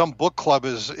some book club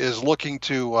is looking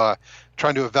to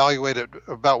trying to evaluate it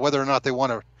about whether or not they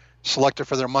want to select it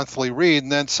for their monthly read,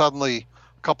 and then suddenly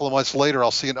a couple of months later, I'll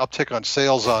see an uptick on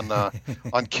sales on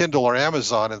on Kindle or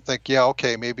Amazon and think, yeah,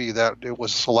 okay, maybe that it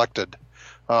was selected.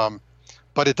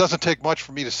 But it doesn't take much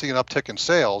for me to see an uptick in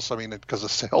sales. Because the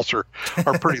sales are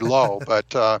pretty low.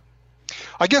 But I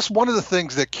guess one of the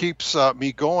things that keeps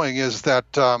me going is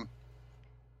that the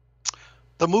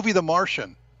movie The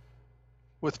Martian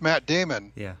with Matt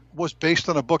Damon was based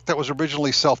on a book that was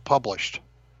originally self-published.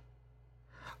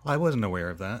 I wasn't aware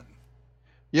of that.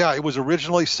 Yeah, it was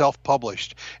originally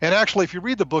self-published. And actually, if you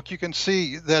read the book, you can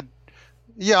see that,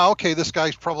 yeah, okay, this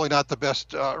guy's probably not the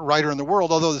best writer in the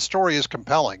world, although the story is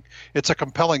compelling. It's a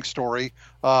compelling story.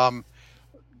 I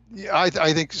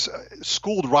think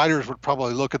schooled writers would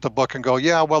probably look at the book and go,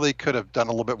 yeah, well, they could have done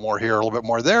a little bit more here, a little bit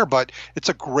more there, but it's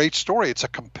a great story. It's a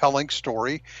compelling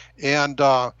story. And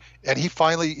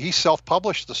he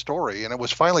self-published the story, and it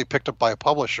was finally picked up by a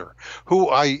publisher who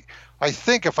I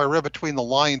think if I read between the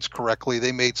lines correctly,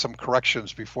 they made some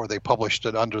corrections before they published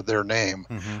it under their name.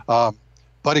 Mm-hmm.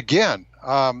 But again,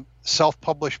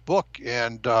 self-published book,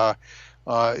 and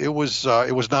it was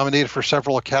nominated for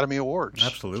several Academy Awards.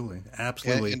 Absolutely.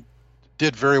 And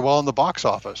did very well in the box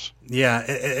office. Yeah,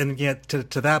 and yet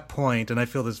to that point, and I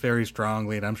feel this very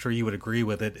strongly, and I'm sure you would agree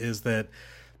with it, is that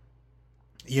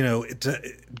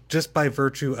just by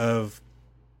virtue of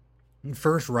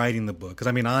first writing the book, because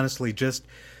honestly, just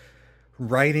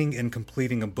writing and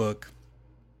completing a book,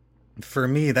 for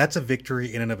me, that's a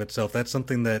victory in and of itself. That's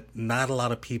something that not a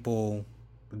lot of people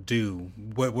do,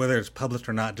 whether it's published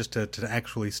or not, just to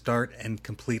actually start and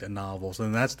complete a novel. So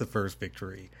that's the first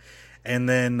victory. And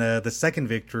then the second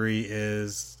victory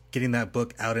is getting that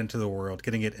book out into the world,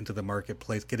 getting it into the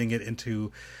marketplace, getting it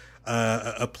into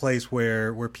a place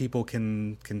where people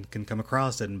can come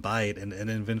across it and buy it and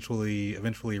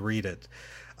eventually read it.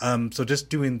 So just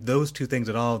doing those two things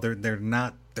at all, they're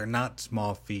not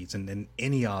small feats, and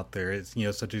any author, it's,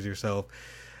 such as yourself,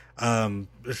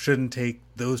 shouldn't take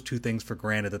those two things for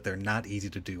granted, that they're not easy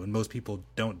to do, and most people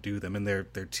don't do them, and they're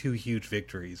two huge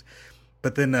victories.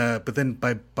 But then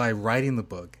by writing the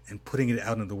book and putting it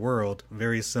out in the world,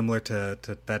 very similar to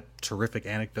that terrific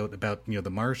anecdote about The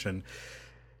Martian,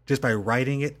 just by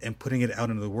writing it and putting it out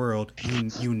into the world,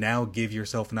 you now give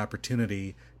yourself an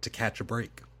opportunity to catch a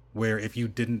break. Where if you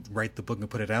didn't write the book and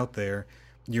put it out there,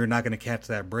 you're not going to catch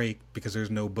that break because there's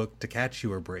no book to catch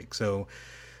you a break. So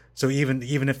even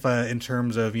if in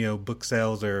terms of book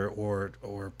sales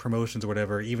or promotions or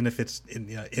whatever, even if it's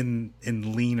in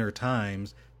leaner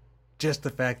times, just the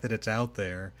fact that it's out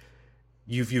there,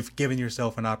 you've given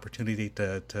yourself an opportunity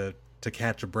to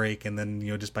catch a break, and then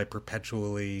just by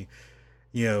perpetually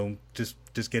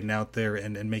just getting out there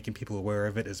and making people aware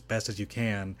of it as best as you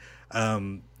can,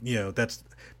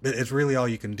 it's really all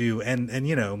you can do. And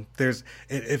there's,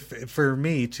 if for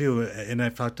me too, and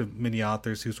I've talked to many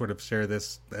authors who sort of share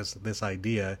this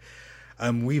idea,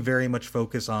 we very much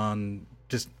focus on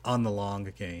just on the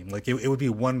long game. Like it would be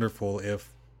wonderful if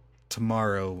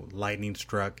tomorrow lightning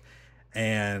struck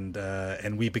and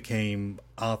we became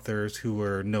authors who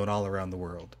were known all around the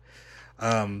world.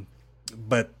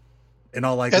 But in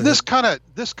all likelihood, and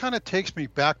this kind of takes me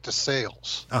back to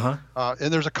sales.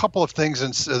 And there's a couple of things,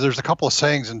 and there's a couple of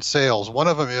sayings in sales. One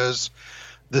of them is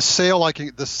the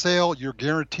sale you're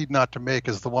guaranteed not to make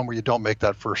is the one where you don't make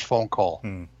that first phone call.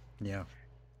 Yeah.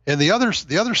 And the other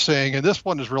saying, and this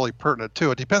one is really pertinent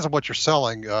too. It depends on what you're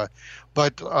selling,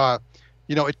 but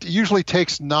it usually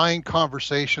takes 9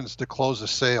 conversations to close a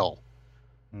sale.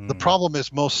 The problem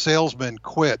is most salesmen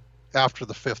quit after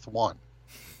the 5th one.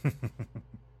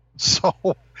 So,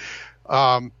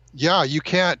 you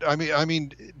can't. I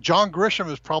mean, John Grisham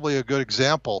is probably a good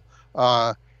example.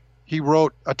 He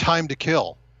wrote A Time to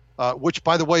Kill, which,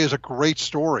 by the way, is a great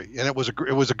story, and it was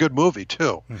a good movie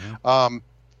too.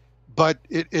 But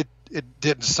it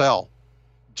didn't sell,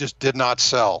 just did not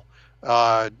sell.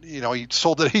 He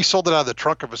sold it out of the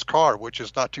trunk of his car, which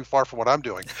is not too far from what I'm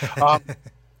doing.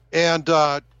 And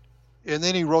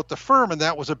then he wrote The Firm, and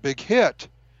that was a big hit.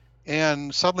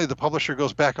 And suddenly the publisher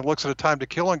goes back and looks at A Time to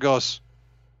Kill and goes,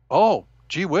 "Oh,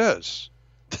 gee whiz,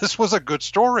 this was a good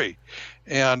story."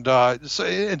 And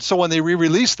so when they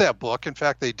re-released that book, in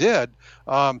fact they did,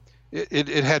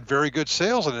 it had very good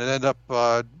sales, and it ended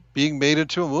up being made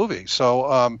into a movie.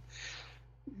 So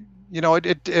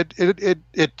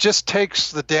it just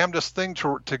takes the damnedest thing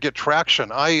to get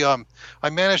traction. I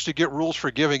managed to get Rules for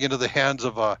Giving into the hands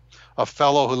of a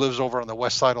fellow who lives over on the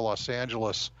west side of Los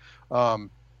Angeles,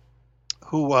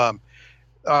 who,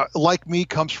 like me,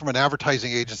 comes from an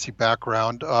advertising agency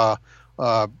background.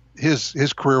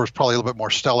 His career was probably a little bit more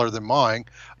stellar than mine,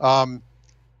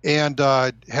 and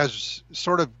has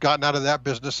sort of gotten out of that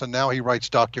business, and now he writes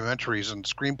documentaries and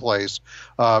screenplays,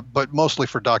 but mostly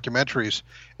for documentaries.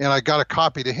 And I got a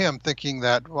copy to him thinking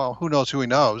that, well, who knows who he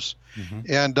knows.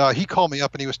 And he called me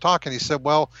up and he was talking. He said,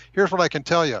 "Well, here's what I can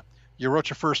tell you. You wrote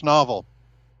your first novel.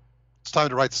 It's time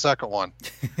to write the second one."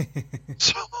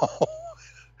 So...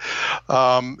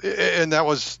 and that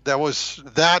was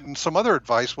that, and some other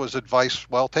advice was advice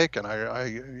well taken. What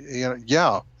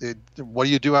do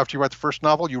you do after you write the first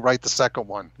novel? You write the second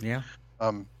one. Yeah.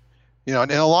 And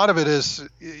a lot of it is,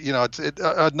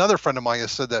 another friend of mine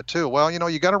has said that too. Well,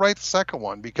 you got to write the second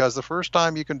one, because the first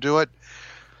time you can do it,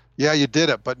 yeah, you did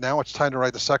it, but now it's time to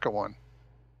write the second one.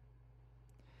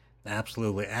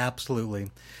 Absolutely.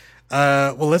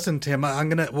 Well, listen, Tim,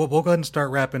 we'll go ahead and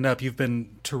start wrapping up. You've been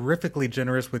terrifically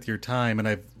generous with your time, and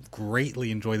I've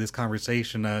greatly enjoyed this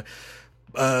conversation.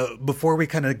 Before we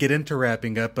kind of get into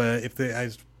wrapping up, if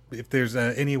there's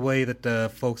any way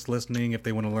that folks listening, if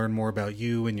they want to learn more about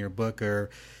you and your book, or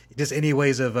just any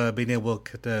ways of being able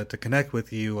to connect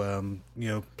with you,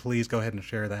 please go ahead and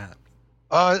share that.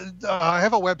 I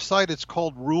have a website. It's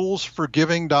called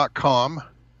rulesforgiving.com.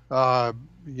 I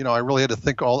really had to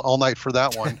think all night for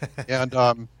that one. And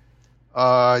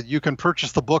you can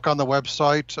purchase the book on the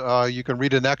website. You can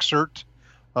read an excerpt.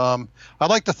 I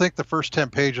like to think the first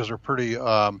 10 pages are pretty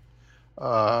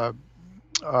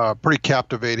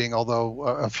captivating, although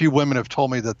a few women have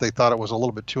told me that they thought it was a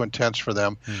little bit too intense for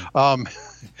them.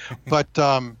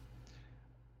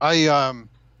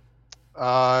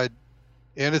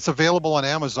 And it's available on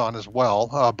Amazon as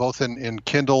well, both in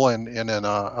Kindle and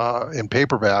in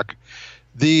paperback.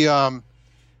 I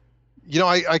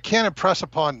can't impress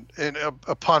upon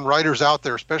writers out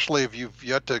there, especially if you've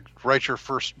yet to write your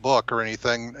first book or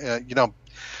anything.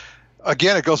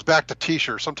 Again, it goes back to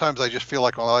T-shirts. Sometimes I just feel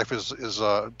like my life is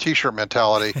a T-shirt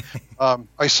mentality.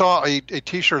 I saw a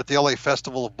T-shirt at the LA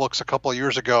Festival of Books a couple of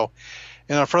years ago,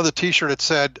 and in front of the T-shirt it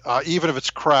said, "Even if it's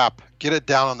crap, get it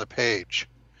down on the page."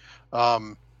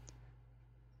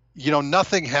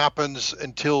 Nothing happens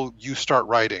until you start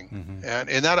writing,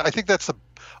 and that I think that's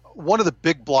one of the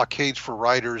big blockades for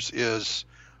writers is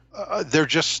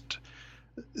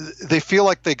they feel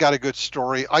like they got a good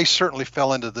story. I certainly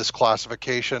fell into this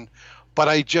classification, but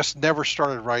I just never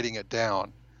started writing it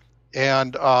down.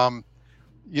 And, to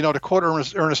quote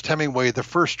Ernest Hemingway, the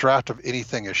first draft of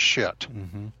anything is shit.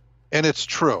 And it's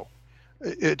true.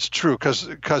 It's true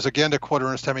because again, to quote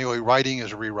Ernest Hemingway, writing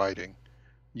is rewriting.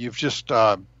 You've just,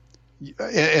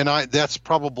 that's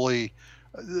probably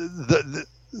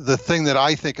the thing that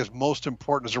I think is most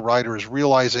important as a writer is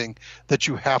realizing that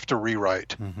you have to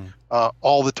rewrite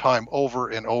all the time, over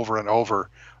and over and over.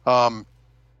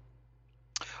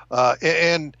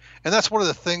 And that's one of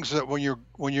the things that when you're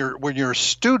a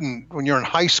student, when you're in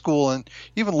high school and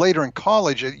even later in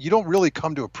college, you don't really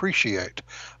come to appreciate.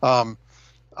 One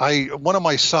of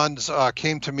my sons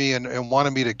came to me and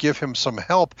wanted me to give him some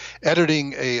help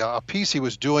editing a piece he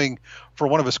was doing for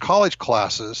one of his college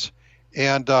classes,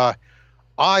 and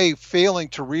I failing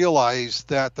to realize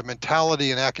that the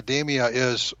mentality in academia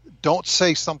is don't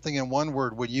say something in one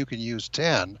word when you can use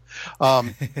 10.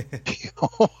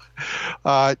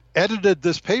 Edited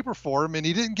this paper for him, and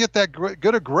he didn't get that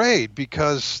good a grade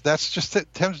because it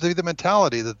tends to be the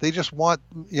mentality that they just want,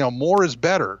 more is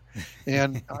better.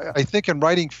 And I think in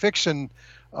writing fiction,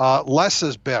 less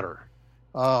is better.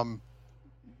 And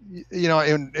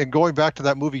going back to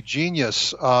that movie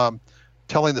Genius,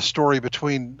 telling the story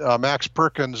between Max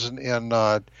Perkins and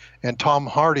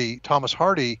Thomas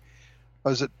Hardy.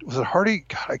 Was it Hardy?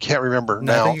 God, I can't remember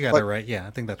now. I think you got it right. Yeah,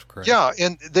 I think that's correct. Yeah,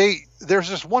 and there's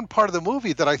this one part of the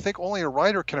movie that I think only a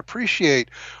writer can appreciate,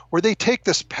 where they take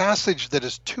this passage that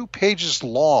is 2 pages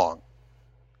long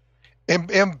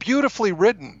and beautifully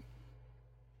written,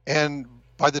 and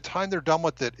by the time they're done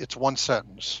with it, it's one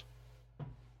sentence,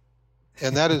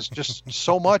 and that is just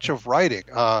so much of writing.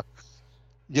 A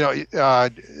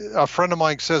friend of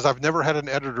mine says, I've never had an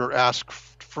editor ask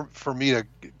for me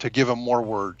to give him more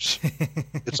words.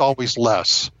 It's always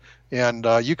less. And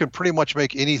you can pretty much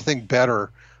make anything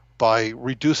better by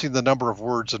reducing the number of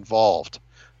words involved.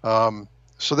 So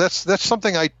that's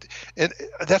something and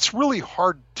that's really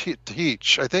hard to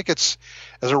teach. I think as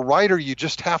a writer, you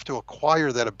just have to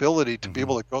acquire that ability to be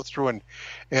able to go through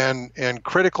and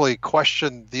critically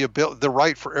question the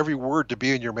right for every word to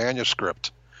be in your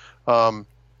manuscript.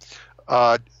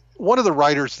 One of the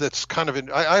writers that's kind of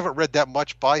I haven't read that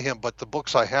much by him, but the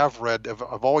books I have read have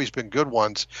always been good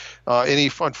ones. And he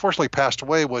unfortunately passed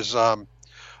away, was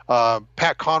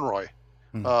Pat Conroy,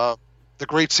 The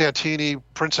Great Santini,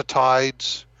 Prince of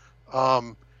Tides,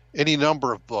 any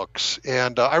number of books.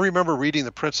 And I remember reading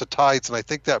The Prince of Tides, and I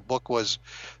think that book was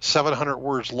 700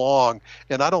 words long,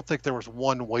 and I don't think there was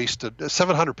one wasted,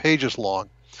 700 pages long.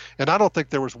 And I don't think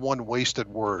there was one wasted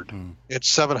word. It's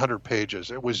 700 pages.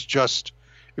 It was just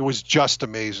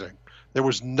amazing. There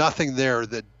was nothing there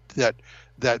that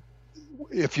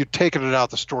if you'd taken it out,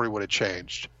 the story would have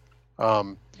changed.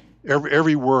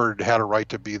 Every word had a right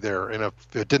to be there, and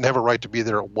if it didn't have a right to be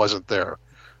there, it wasn't there.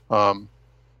 I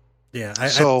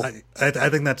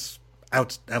think that's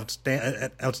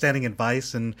outstanding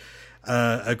advice and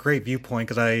a great viewpoint,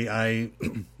 because I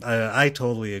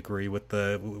totally agree with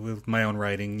my own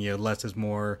writing. Less is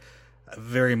more.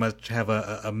 Very much have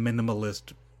a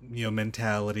minimalist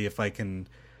mentality. If I can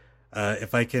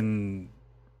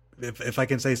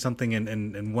say something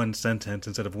in one sentence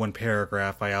instead of one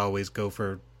paragraph, I always go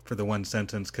for the one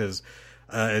sentence, because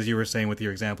as you were saying with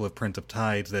your example of Prince of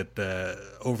Tides, that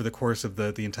over the course of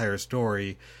the entire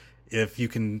story, if you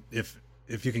can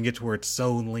get to where it's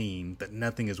so lean that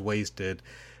nothing is wasted,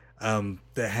 that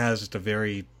has just a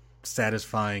very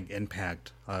satisfying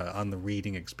impact on the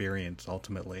reading experience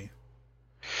ultimately.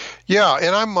 Yeah,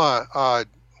 and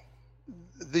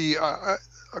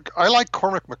I like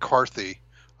Cormac McCarthy,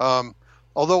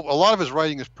 although a lot of his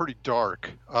writing is pretty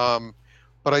dark.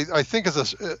 But I think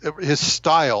his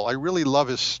style, I really love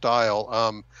his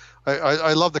style.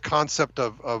 I love the concept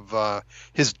of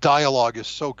his dialogue is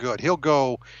so good. He'll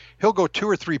go 2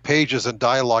 or 3 pages in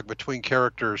dialogue between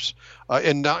characters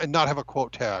and not have a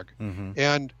quote tag,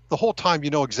 and the whole time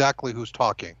you know exactly who's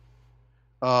talking.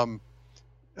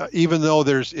 Even though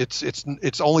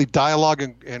it's only dialogue,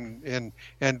 and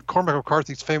Cormac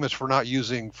McCarthy's famous for not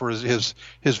using his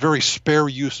very spare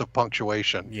use of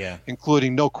punctuation,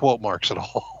 including no quote marks at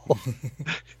all.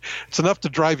 It's enough to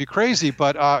drive you crazy,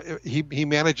 but he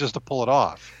manages to pull it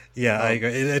off. Yeah, I agree.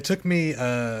 It took me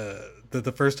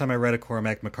the first time I read a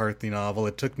Cormac McCarthy novel,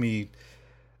 it took me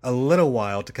a little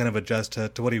while to kind of adjust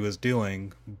to what he was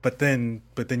doing, but then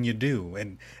you do,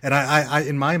 and I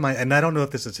in my mind, and I don't know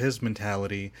if this is his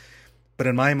mentality, but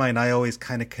in my mind, I always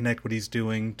kind of connect what he's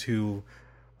doing to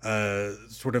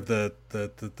sort of the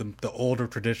older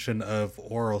tradition of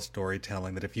oral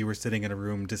storytelling. That if you were sitting in a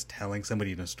room just telling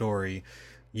somebody in a story,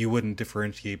 you wouldn't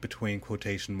differentiate between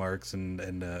quotation marks and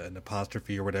an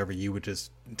apostrophe or whatever. You would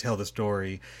just tell the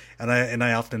story, and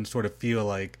I often sort of feel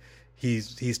like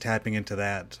he's tapping into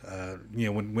that.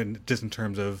 When just in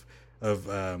terms of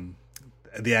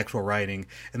the actual writing.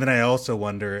 And then I also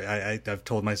wonder, I've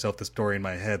told myself the story in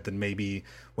my head that maybe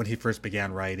when he first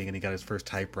began writing and he got his first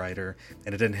typewriter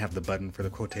and it didn't have the button for the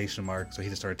quotation mark, so he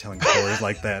just started telling stories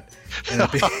like that, and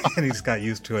and he just got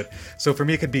used to it. So for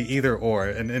me, it could be either or,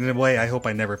 and in a way, I hope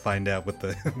I never find out what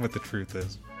the what the truth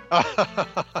is.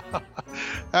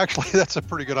 Actually, that's a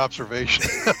pretty good observation.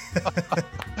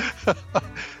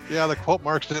 Yeah, the quote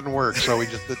marks didn't work, so we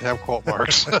just didn't have quote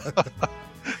marks.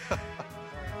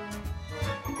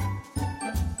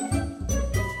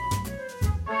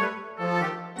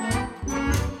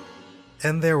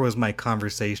 And there was my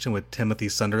conversation with Timothy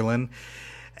Sunderland.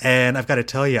 And I've got to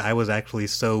tell you, I was actually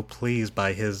so pleased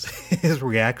by his his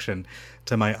reaction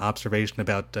to my observation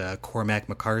about Cormac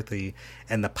McCarthy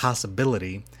and the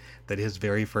possibility that his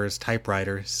very first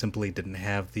typewriter simply didn't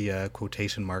have the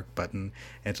quotation mark button.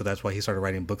 And so that's why he started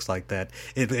writing books like that.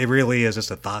 It really is just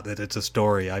a thought that it's a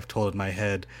story I've told in my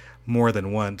head more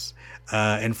than once.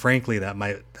 And frankly, that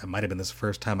might have been the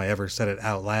first time I ever said it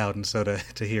out loud. And so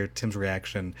to hear Tim's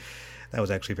reaction, that was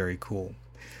actually very cool.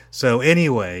 So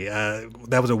anyway,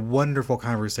 that was a wonderful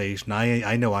conversation.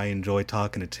 I know I enjoyed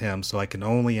talking to Tim, so I can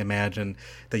only imagine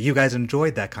that you guys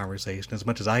enjoyed that conversation as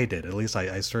much as I did. At least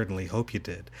I certainly hope you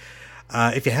did.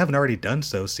 If you haven't already done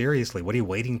so, seriously, what are you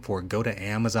waiting for? Go to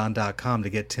Amazon.com to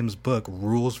get Tim's book,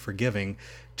 Rules for Giving.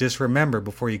 Just remember,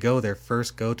 before you go there,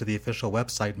 first go to the official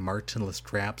website,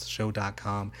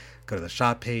 martinlestrapsshow.com. Go to the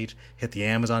shop page, hit the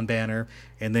Amazon banner,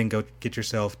 and then go get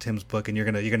yourself Tim's book. And you're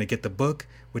gonna get the book,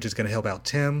 which is gonna help out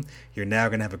Tim. You're now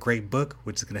gonna have a great book,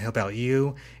 which is gonna help out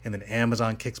you. And then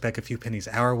Amazon kicks back a few pennies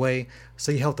our way,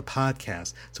 so you help the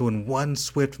podcast. So in one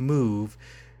swift move,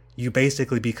 you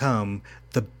basically become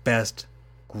the best,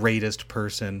 greatest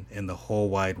person in the whole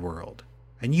wide world.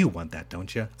 And you want that,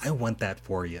 don't you? I want that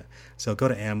for you. So go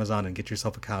to Amazon and get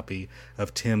yourself a copy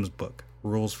of Tim's book,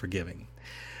 Rules for Giving.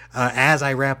 As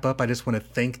I wrap up, I just want to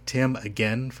thank Tim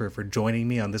again for joining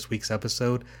me on this week's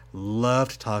episode.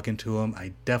 Loved talking to him.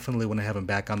 I definitely want to have him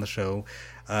back on the show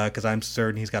because I'm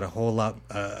certain he's got a whole lot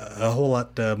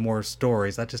more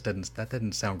stories. That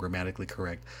didn't sound grammatically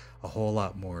correct. A whole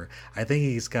lot more. I think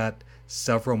he's got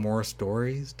several more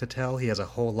stories to tell. He has a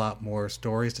whole lot more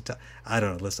stories to tell. I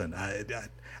don't know. Listen,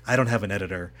 I don't have an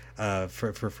editor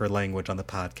for language on the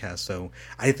podcast, so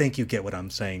I think you get what I'm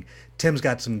saying. Tim's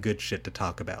got some good shit to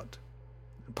talk about.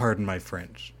 Pardon my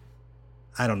French.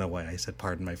 I don't know why I said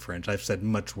pardon my French. I've said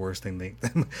much worse than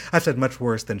I've said much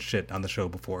worse than shit on the show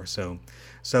before. So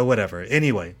whatever.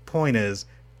 Anyway, point is,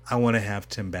 I want to have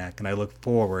Tim back, and I look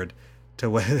forward to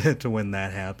when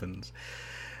that happens.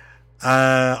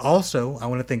 Also, I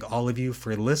want to thank all of you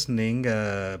for listening.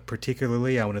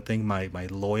 Particularly, I want to thank my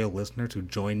loyal listeners who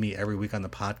join me every week on the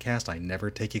podcast. I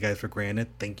never take you guys for granted.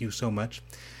 Thank you so much.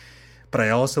 But I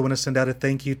also want to send out a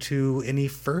thank you to any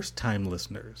first-time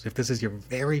listeners. If this is your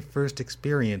very first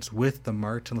experience with the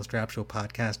Martin Lestrap Show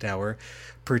podcast hour,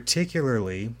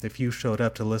 particularly if you showed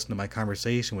up to listen to my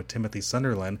conversation with Timothy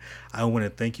Sunderland, I want to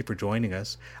thank you for joining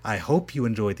us. I hope you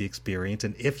enjoyed the experience,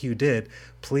 and if you did,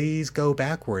 please go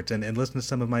backwards and listen to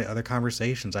some of my other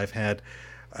conversations. I've had,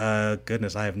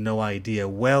 goodness, I have no idea,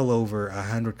 well over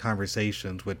 100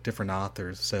 conversations with different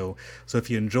authors. So if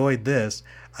you enjoyed this,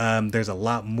 there's a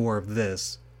lot more of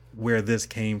this, where this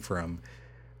came from.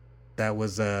 That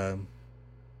was, I'm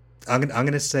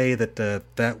gonna say that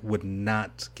that would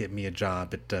not get me a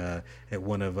job at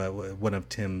one of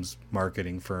Tim's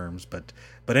marketing firms. But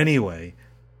anyway,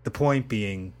 the point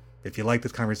being, if you like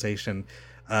this conversation,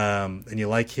 and you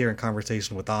like hearing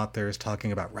conversation with authors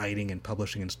talking about writing and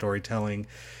publishing and storytelling,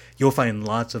 you'll find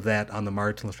lots of that on the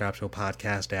Martin Lestrap Show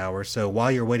podcast hour. So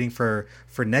while you're waiting for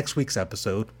next week's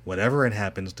episode, whatever it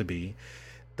happens to be,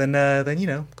 then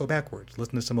go backwards,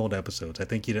 listen to some old episodes. I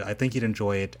think you'd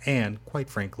enjoy it, and quite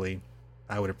frankly,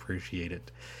 I would appreciate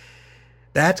it.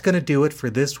 That's going to do it for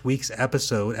this week's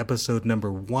episode number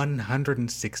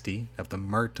 160 of the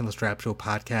Martin Lestrap Show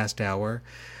podcast hour.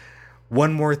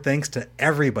 One more thanks to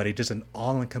everybody, just an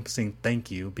all-encompassing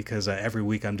thank you, because every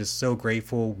week I'm just so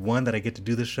grateful, one, that I get to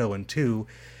do the show, and two,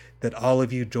 that all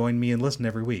of you join me and listen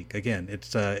every week. Again,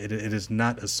 it is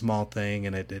not a small thing,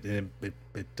 and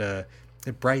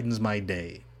it brightens my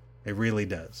day. It really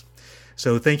does.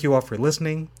 So thank you all for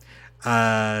listening.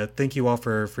 Thank you all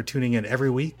for tuning in every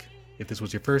week. If this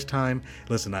was your first time,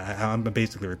 listen, I'm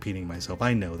basically repeating myself.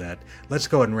 I know that. Let's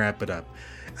go ahead and wrap it up.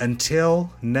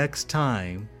 Until next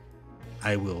time,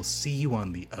 I will see you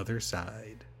on the other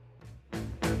side.